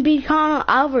 this can be kind of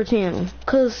our channel.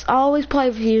 Cause I always play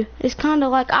with you. It's kind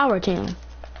of like our channel.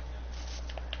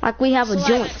 Like we have a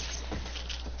joint.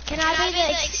 Can I be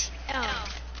the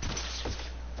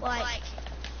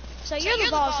so you're the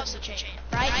boss of the channel,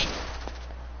 right?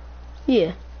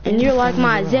 Yeah. And you're like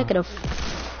my executive.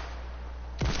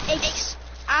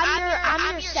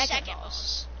 I'm your second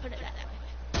boss. Put it that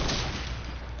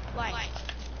way.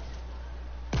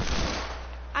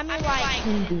 I'm your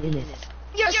Can be in it.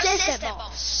 your assistant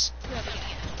boss.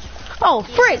 Oh,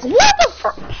 frick. What the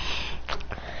frick?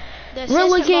 The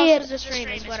Really, assistant kid? boss of the stream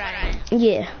is what I am.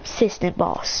 Yeah, assistant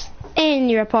boss.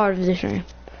 And you're a part of the stream.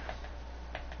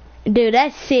 Dude,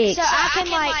 that's sick. So I can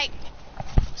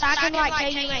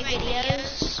tell you make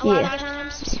videos a lot of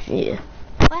times. Yeah.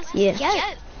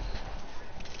 Yeah.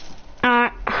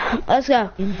 Alright, let's go.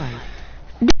 Invite.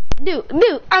 Dude,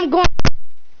 I'm going.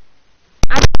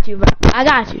 I got you, bro. I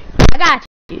got you.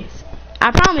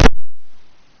 I promise.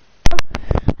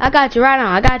 I got you right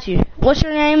now. I got you. What's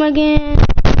your name again?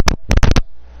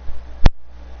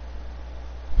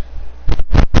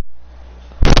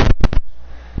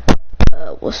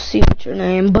 We'll see what your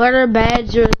name. Butter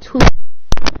Badger 2.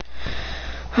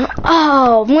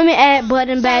 Oh, let me add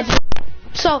Button Badger.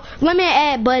 So let me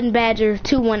add Button Badger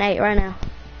 218 right now.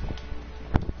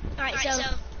 Alright, so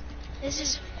this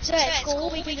is so at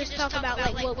school we can just talk about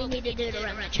like what we need to do to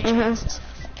run the channel.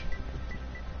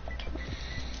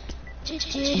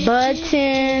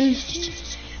 Button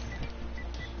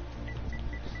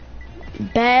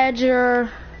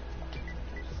Badger.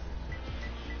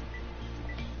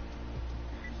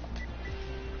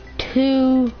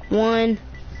 Two, 1,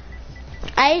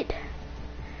 8.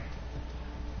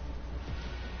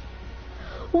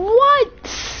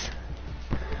 What?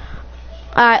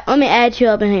 Alright, let me add you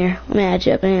up in here.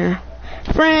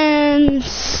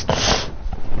 Friends.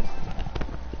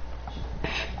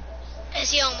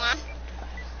 Is he online?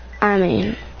 I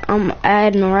mean, I'm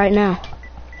adding him right now.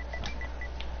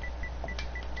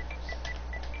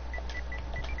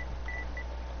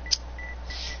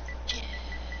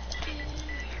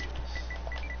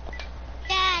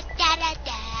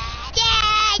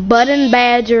 Button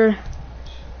Badger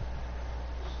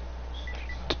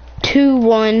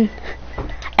 218.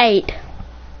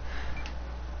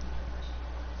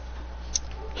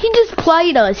 He just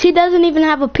played us. He doesn't even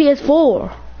have a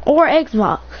PS4 or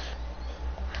Xbox.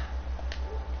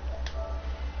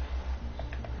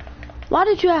 Why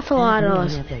did you have to lie to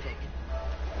us?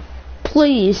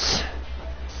 Please.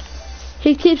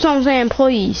 He keeps on saying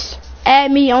please.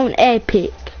 Add me on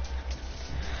Epic.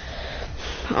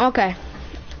 Okay.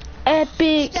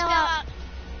 Epic.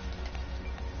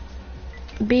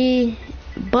 B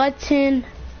button.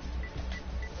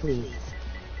 Please.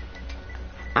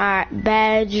 Alright,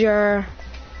 Badger.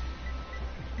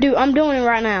 Dude, I'm doing it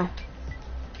right now.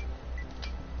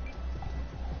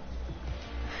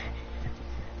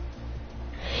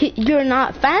 You're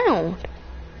not found.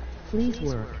 Please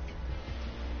work.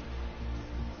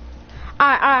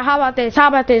 Alright, how about this? How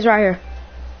about this right here?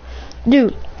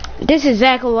 Dude, this is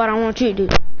exactly what I want you to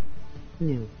do.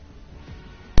 New.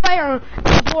 Play on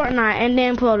Fortnite and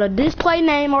then put a display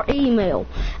name or email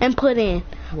and put in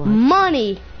What?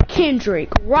 Money Kendrick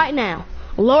right now.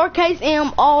 Lowercase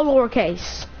m, all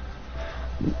lowercase.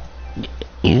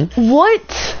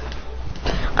 What?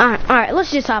 Alright,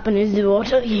 let's just hop in this duo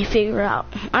until you figure it out.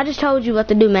 I just told you what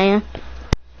to do, man.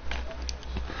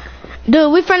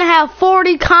 Dude, we finna have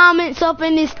 40 comments up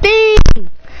in this thing.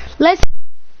 Let's.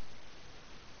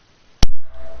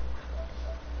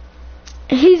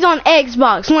 He's on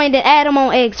Xbox. Landon, add him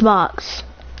on Xbox.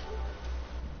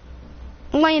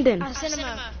 Landon. I sent him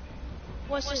a.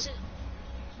 What's it?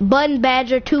 Button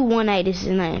Badger 218 is his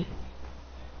name.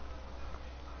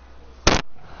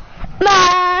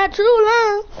 My true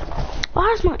love.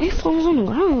 Why is my earphones on the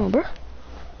ground, bro?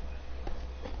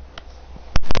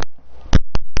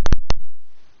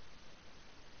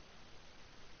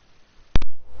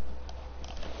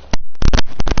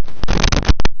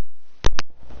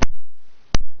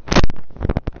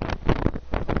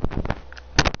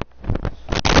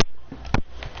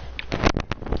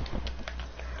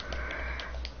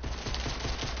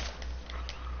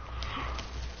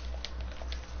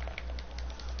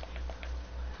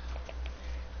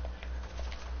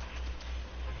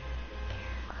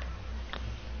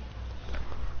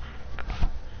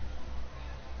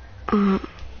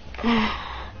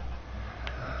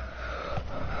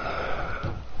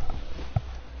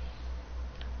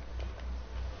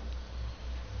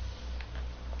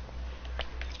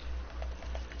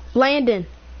 Landon.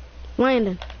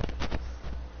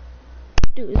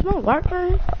 Dude, is my work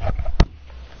burning?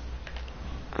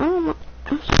 I don't know.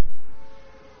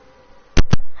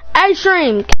 Hey,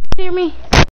 Stream, can you hear me?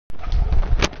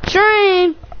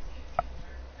 Stream.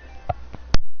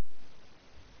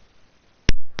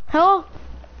 Hello?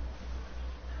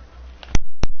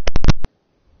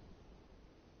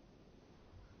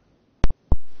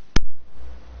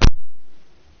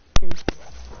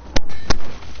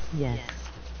 Yes.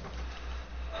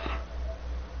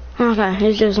 Okay,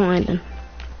 it's just Landon.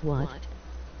 What?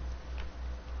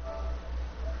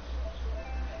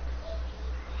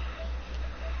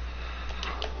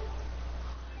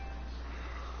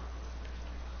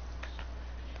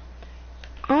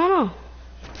 I don't know.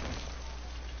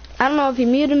 I don't know if he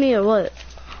muted me or what.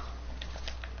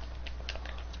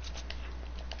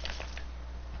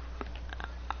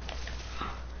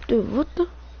 Dude, what the?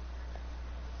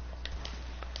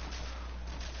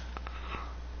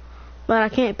 But I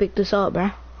can't pick this up,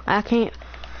 bro. I can't.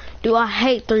 Dude, I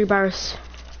hate 3 bursts.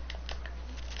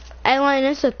 Hey, Lane,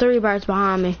 it's a 3 bursts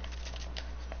behind me.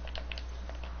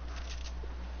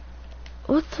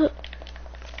 What the?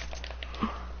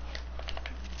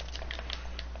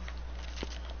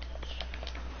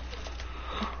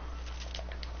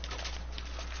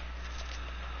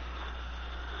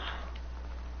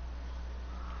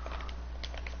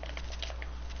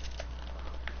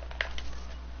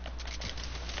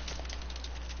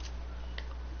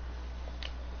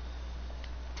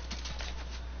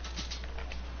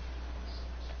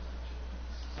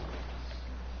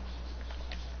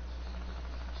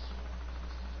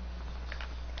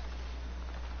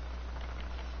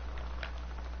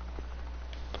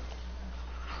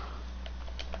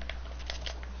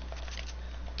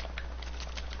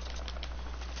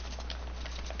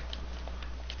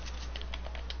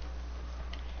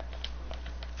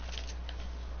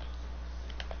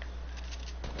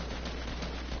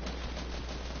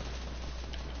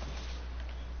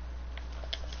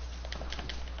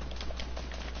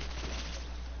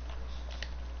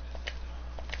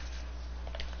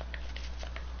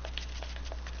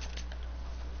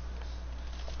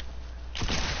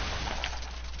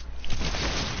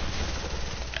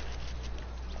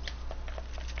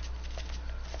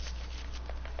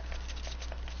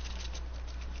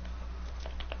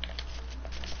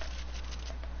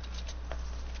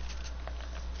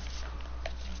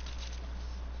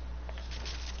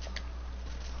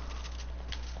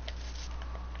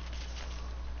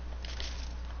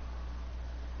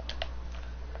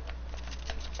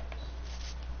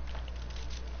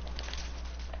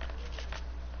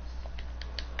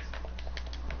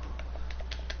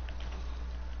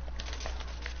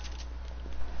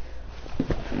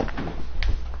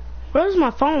 Where's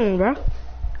my phone, bro?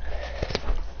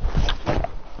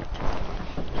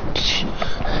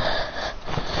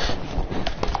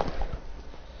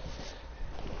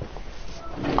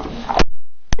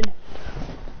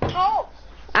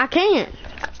 I can't.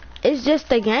 It's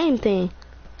just a game thing.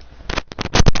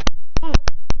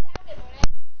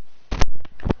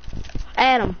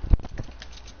 Adam.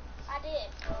 I did.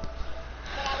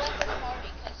 But I left this party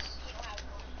because you don't have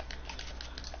one.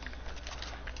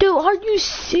 Dude, are you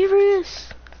serious?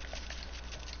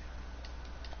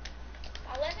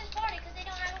 I left this party because they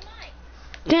don't have a mic.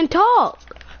 Then talk.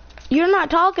 You're not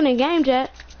talking in game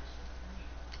chat.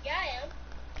 Yeah, I am.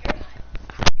 You're not.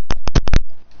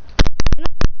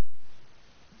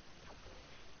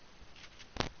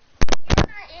 You're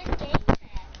not in game chat.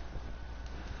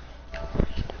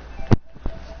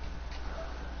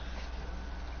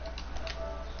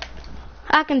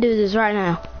 I can do this right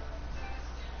now.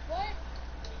 What?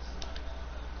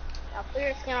 I'll put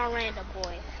your skin on random,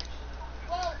 boy.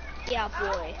 Well, Yeah,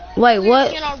 boy. Wait, what?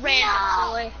 Skin on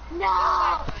random, boy.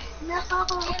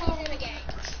 Kenny's in the game.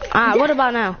 Alright, what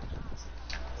about now?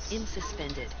 In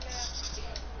suspended.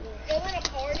 Go in a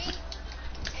party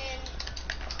and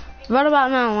What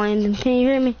about now, Landon? Can you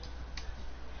hear me?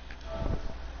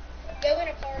 go in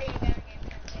a party and go in game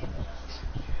chat too.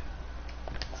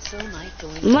 So might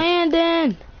going.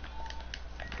 Landon!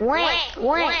 What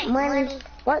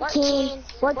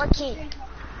king?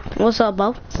 What's up,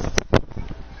 Bo?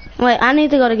 Wait, I need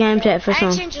to go to game chat for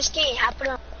some. Change your skin. I put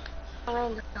on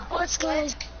random. What skin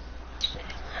is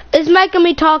It's making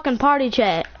me talk in party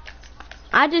chat.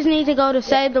 I just need to go to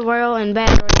Save the World and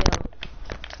Battle Royale.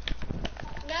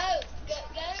 No, go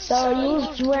So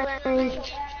you wearing...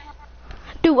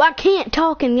 Dude, I can't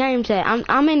talk in game chat.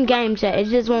 I'm in game chat. It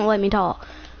just won't let me talk.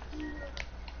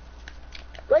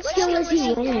 What skin was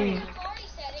he wearing? party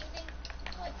settings and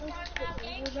click talk about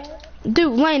game chat.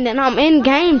 Dude, Landon, I'm in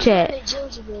game chat.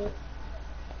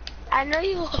 I know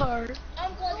you are.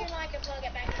 Unplug your mic and plug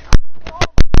it back in.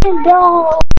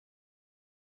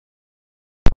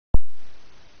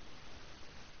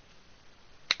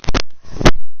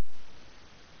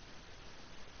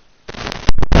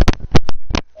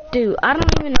 Dude, I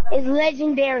don't even know. It's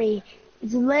legendary.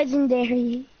 It's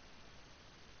legendary.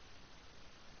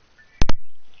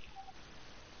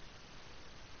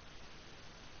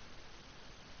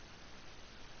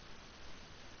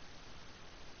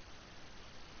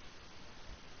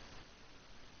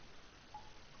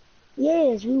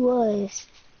 Yes, we was.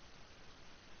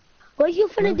 What you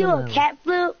finna do, a cat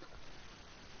flip?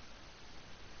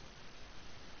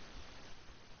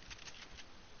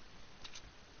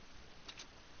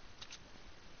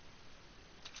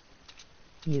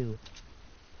 You.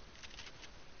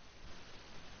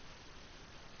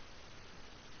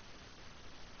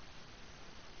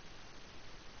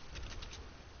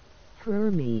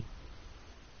 For me.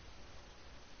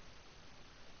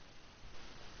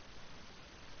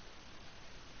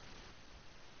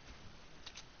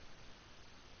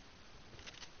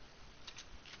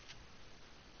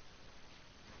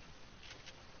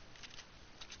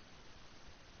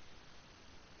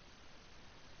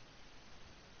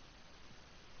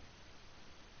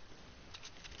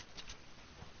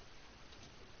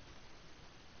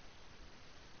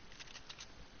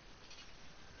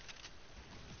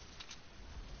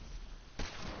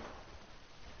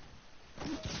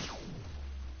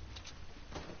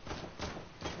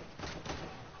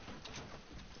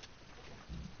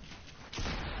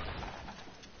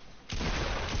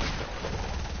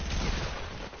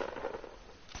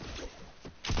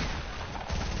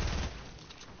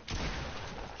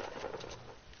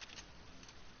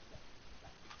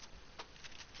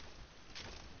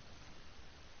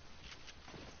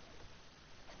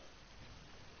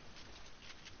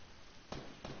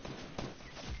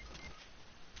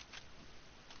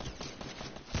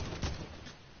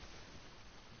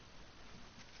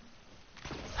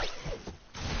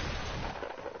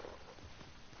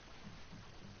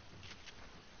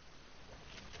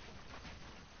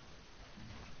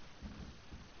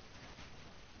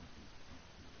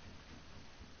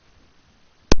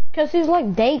 Cause he's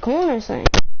like day corner saying.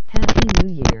 Happy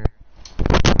New Year.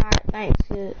 Alright, thanks,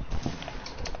 good.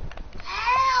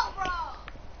 Hell, bro!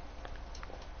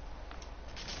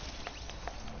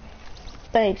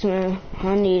 Thanks, man.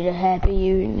 I need a happy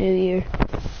New Year.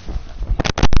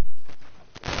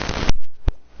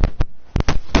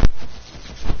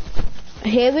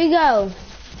 Here we go.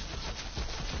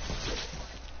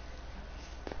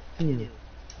 You.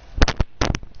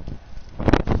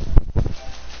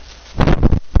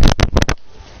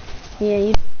 Yeah,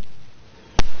 you.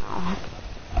 Oh.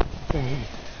 Dead.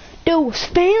 Dude, Bro,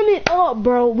 spam it up,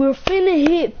 bro. We're finna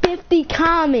hit 50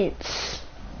 comments.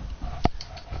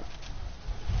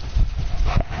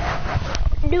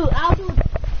 Dude,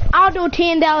 I'll do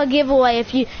 $10 giveaway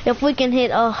if we can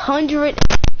hit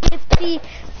 150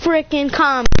 freaking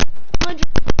comments.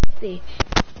 150.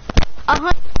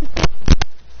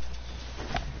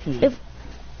 150. If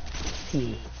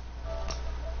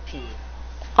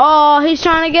oh, he's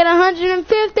trying to get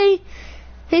 150.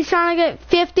 He's trying to get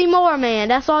 50 more, man.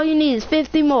 That's all you need is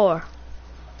 50 more.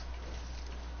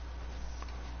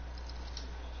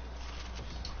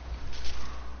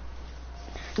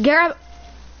 Grab.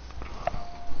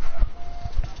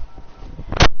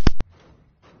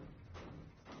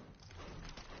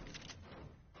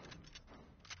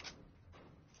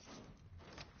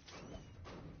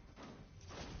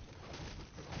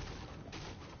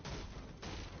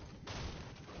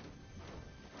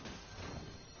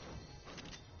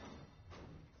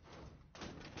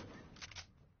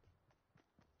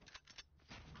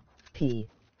 P.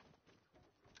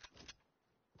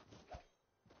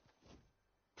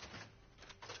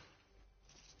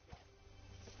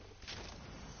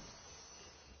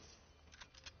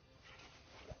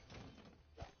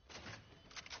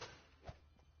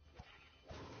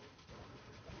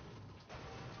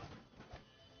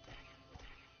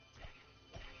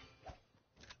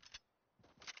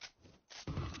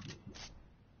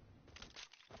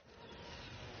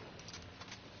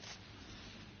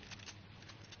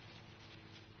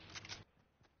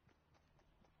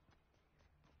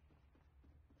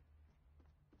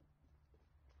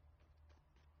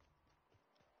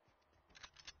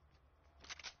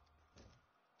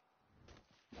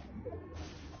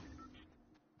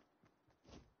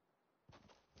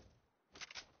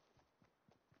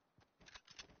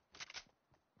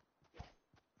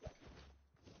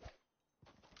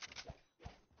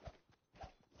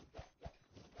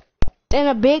 In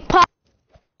a big pocket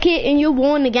and you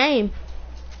won the game.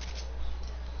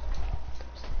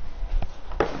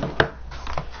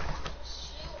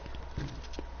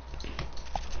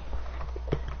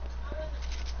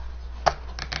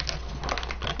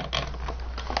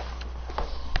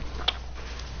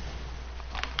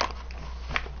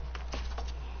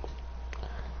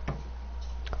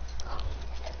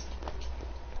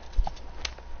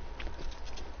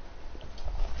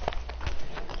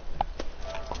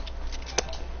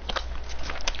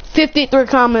 $53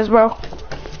 comments, bro.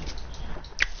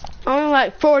 Only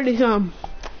like 40 some.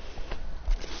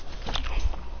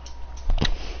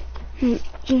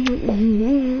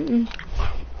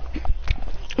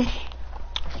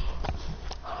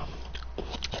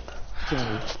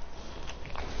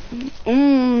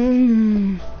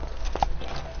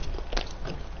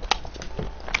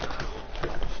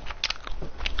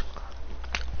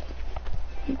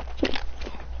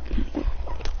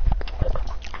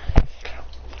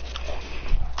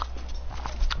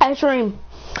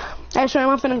 Hey, Stream,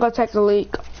 I'm finna go take a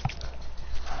leak.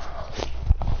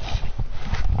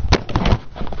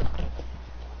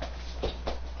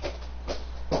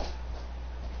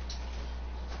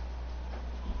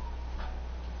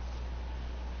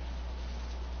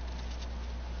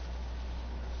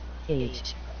 H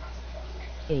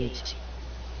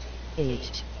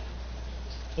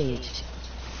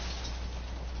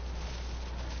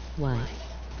Y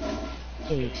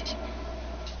H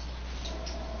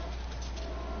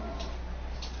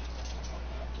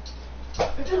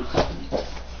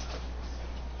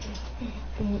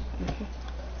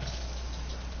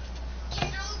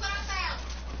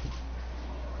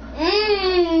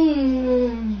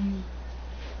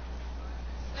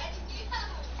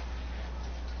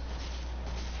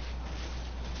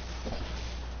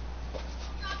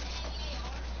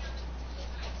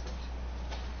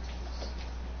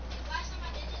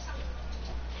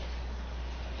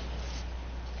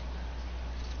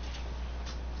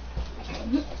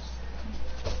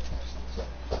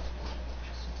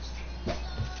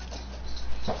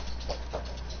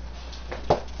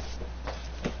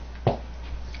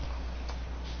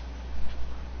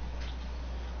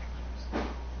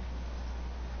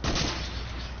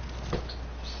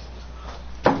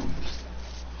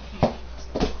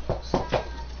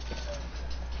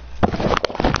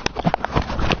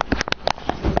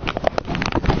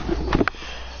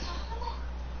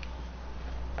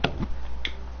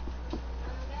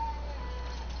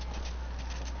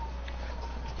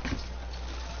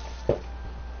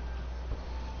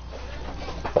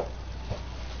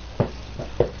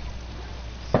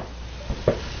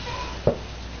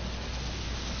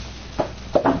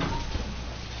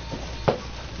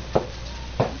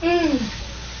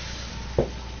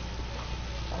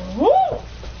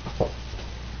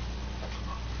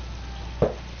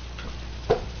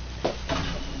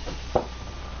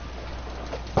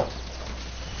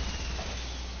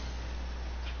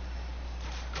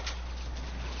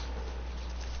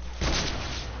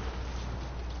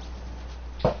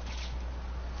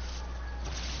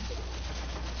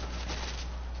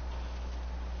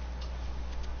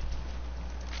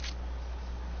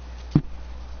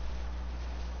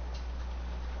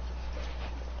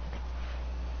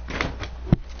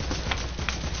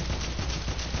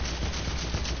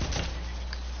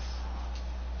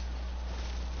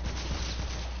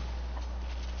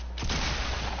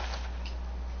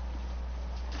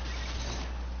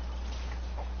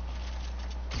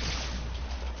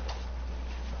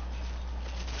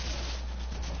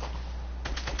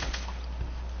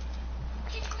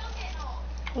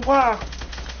Wow.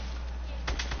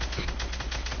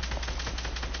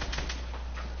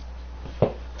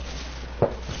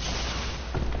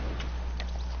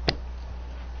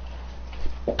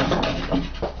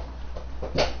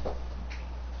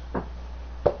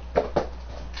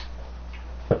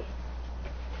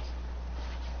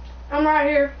 I'm right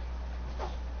here.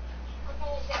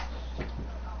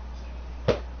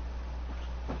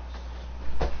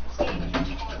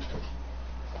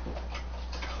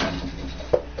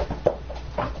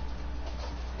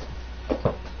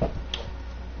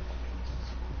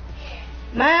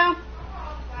 Ma'am?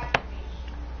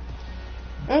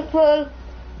 Okay.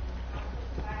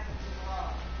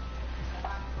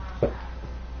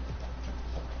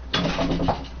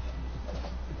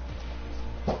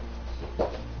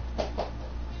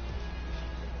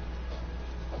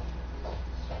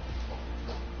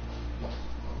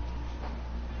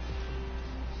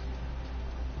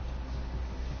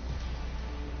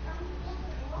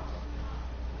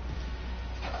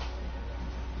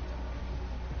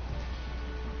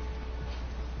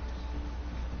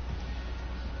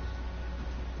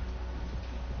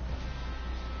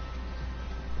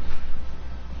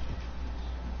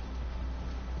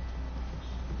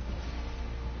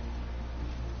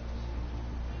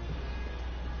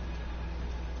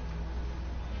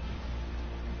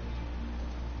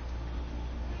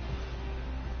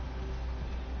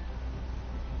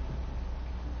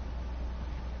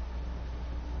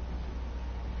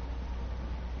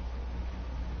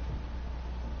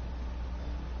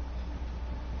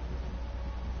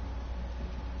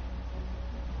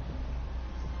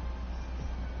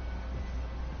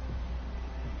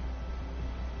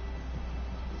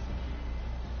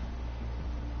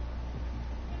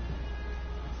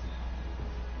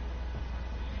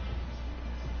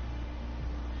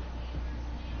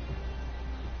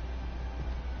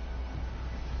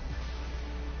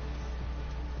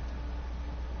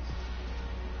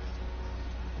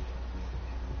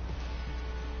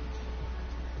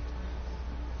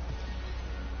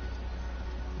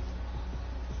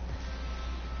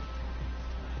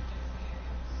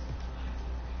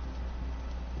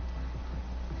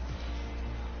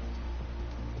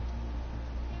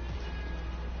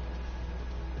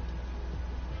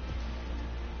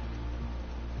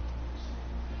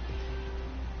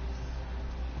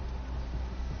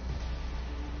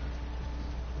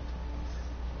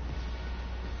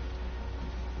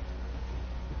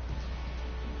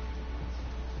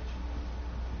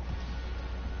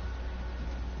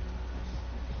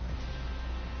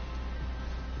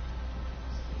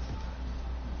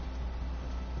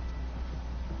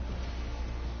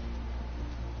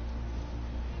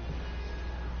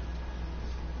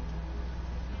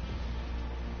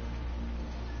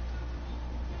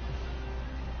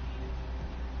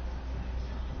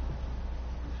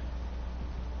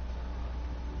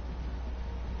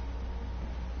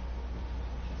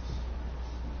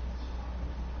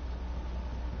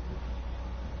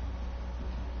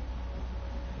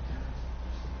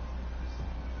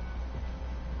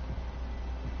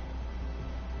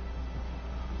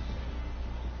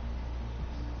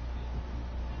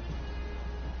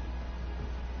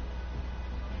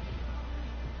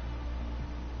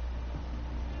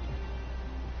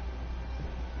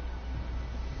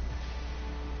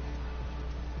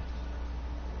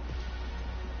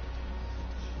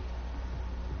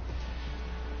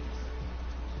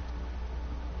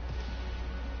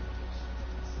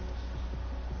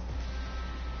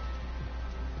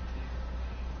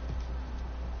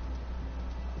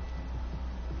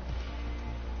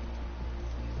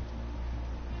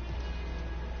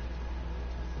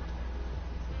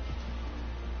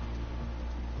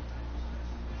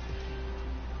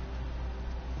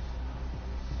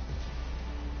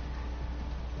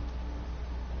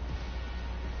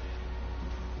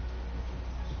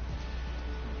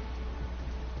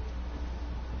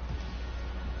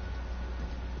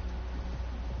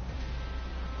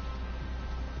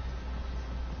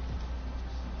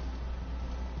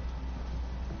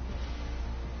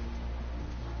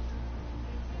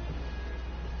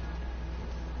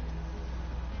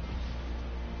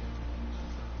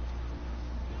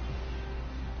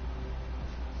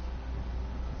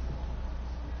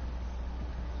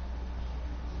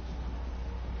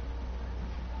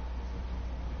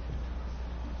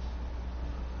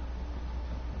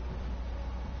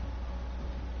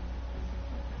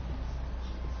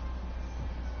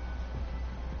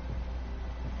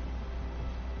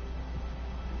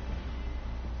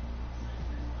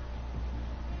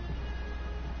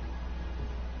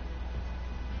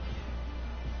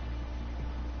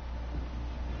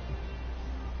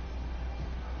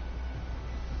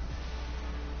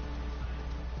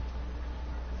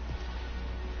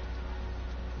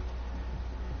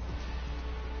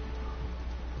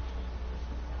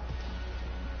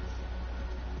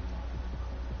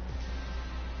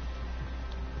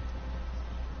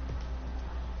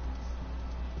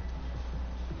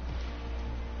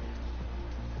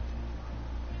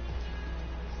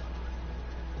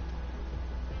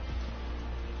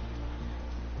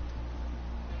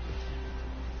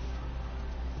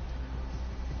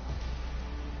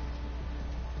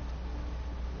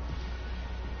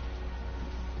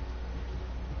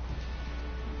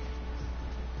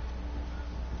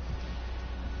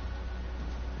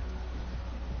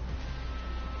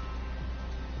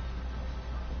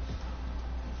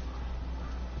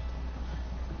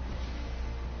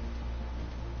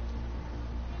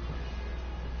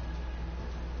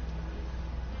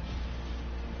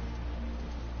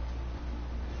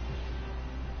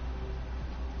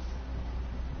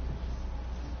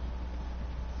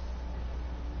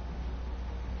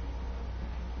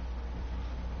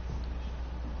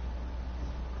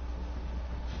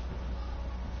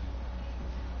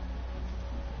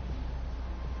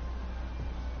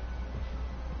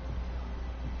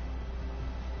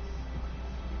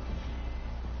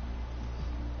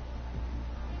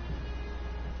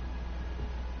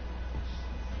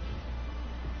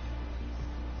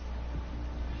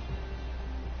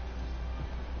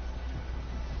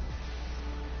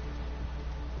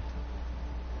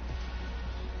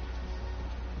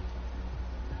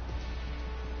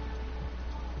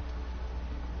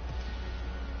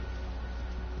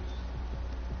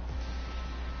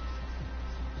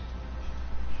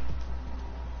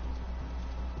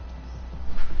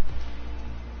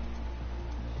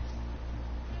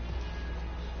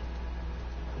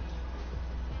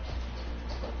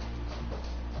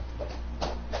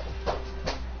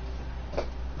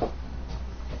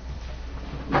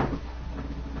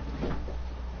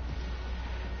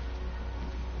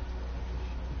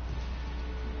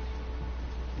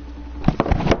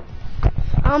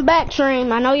 I'm back,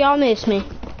 stream. I know y'all missed me.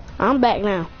 I'm back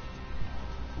now.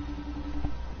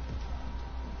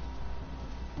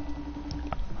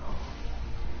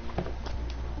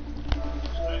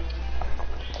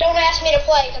 Don't ask me to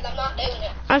play because I'm not doing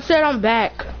it. I said I'm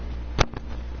back.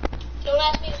 Don't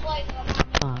ask me to play because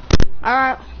I'm not doing it.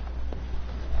 Alright.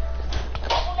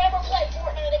 I will never play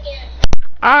Fortnite again.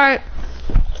 Alright.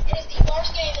 It is the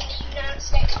worst game in the United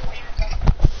States of America.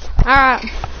 Alright.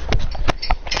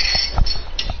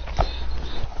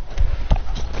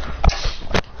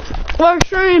 Well,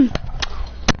 stream.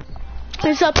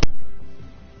 It's up.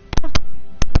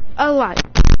 A like.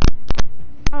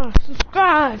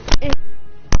 Subscribe.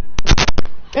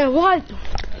 And like.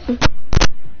 Hit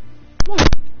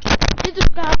the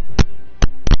subscribe.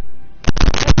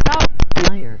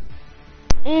 Liar.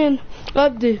 End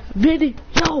of the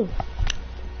video.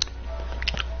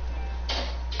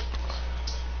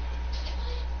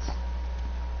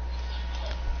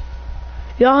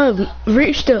 Y'all have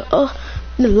reached the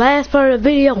last part of the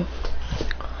video.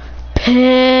 Peace.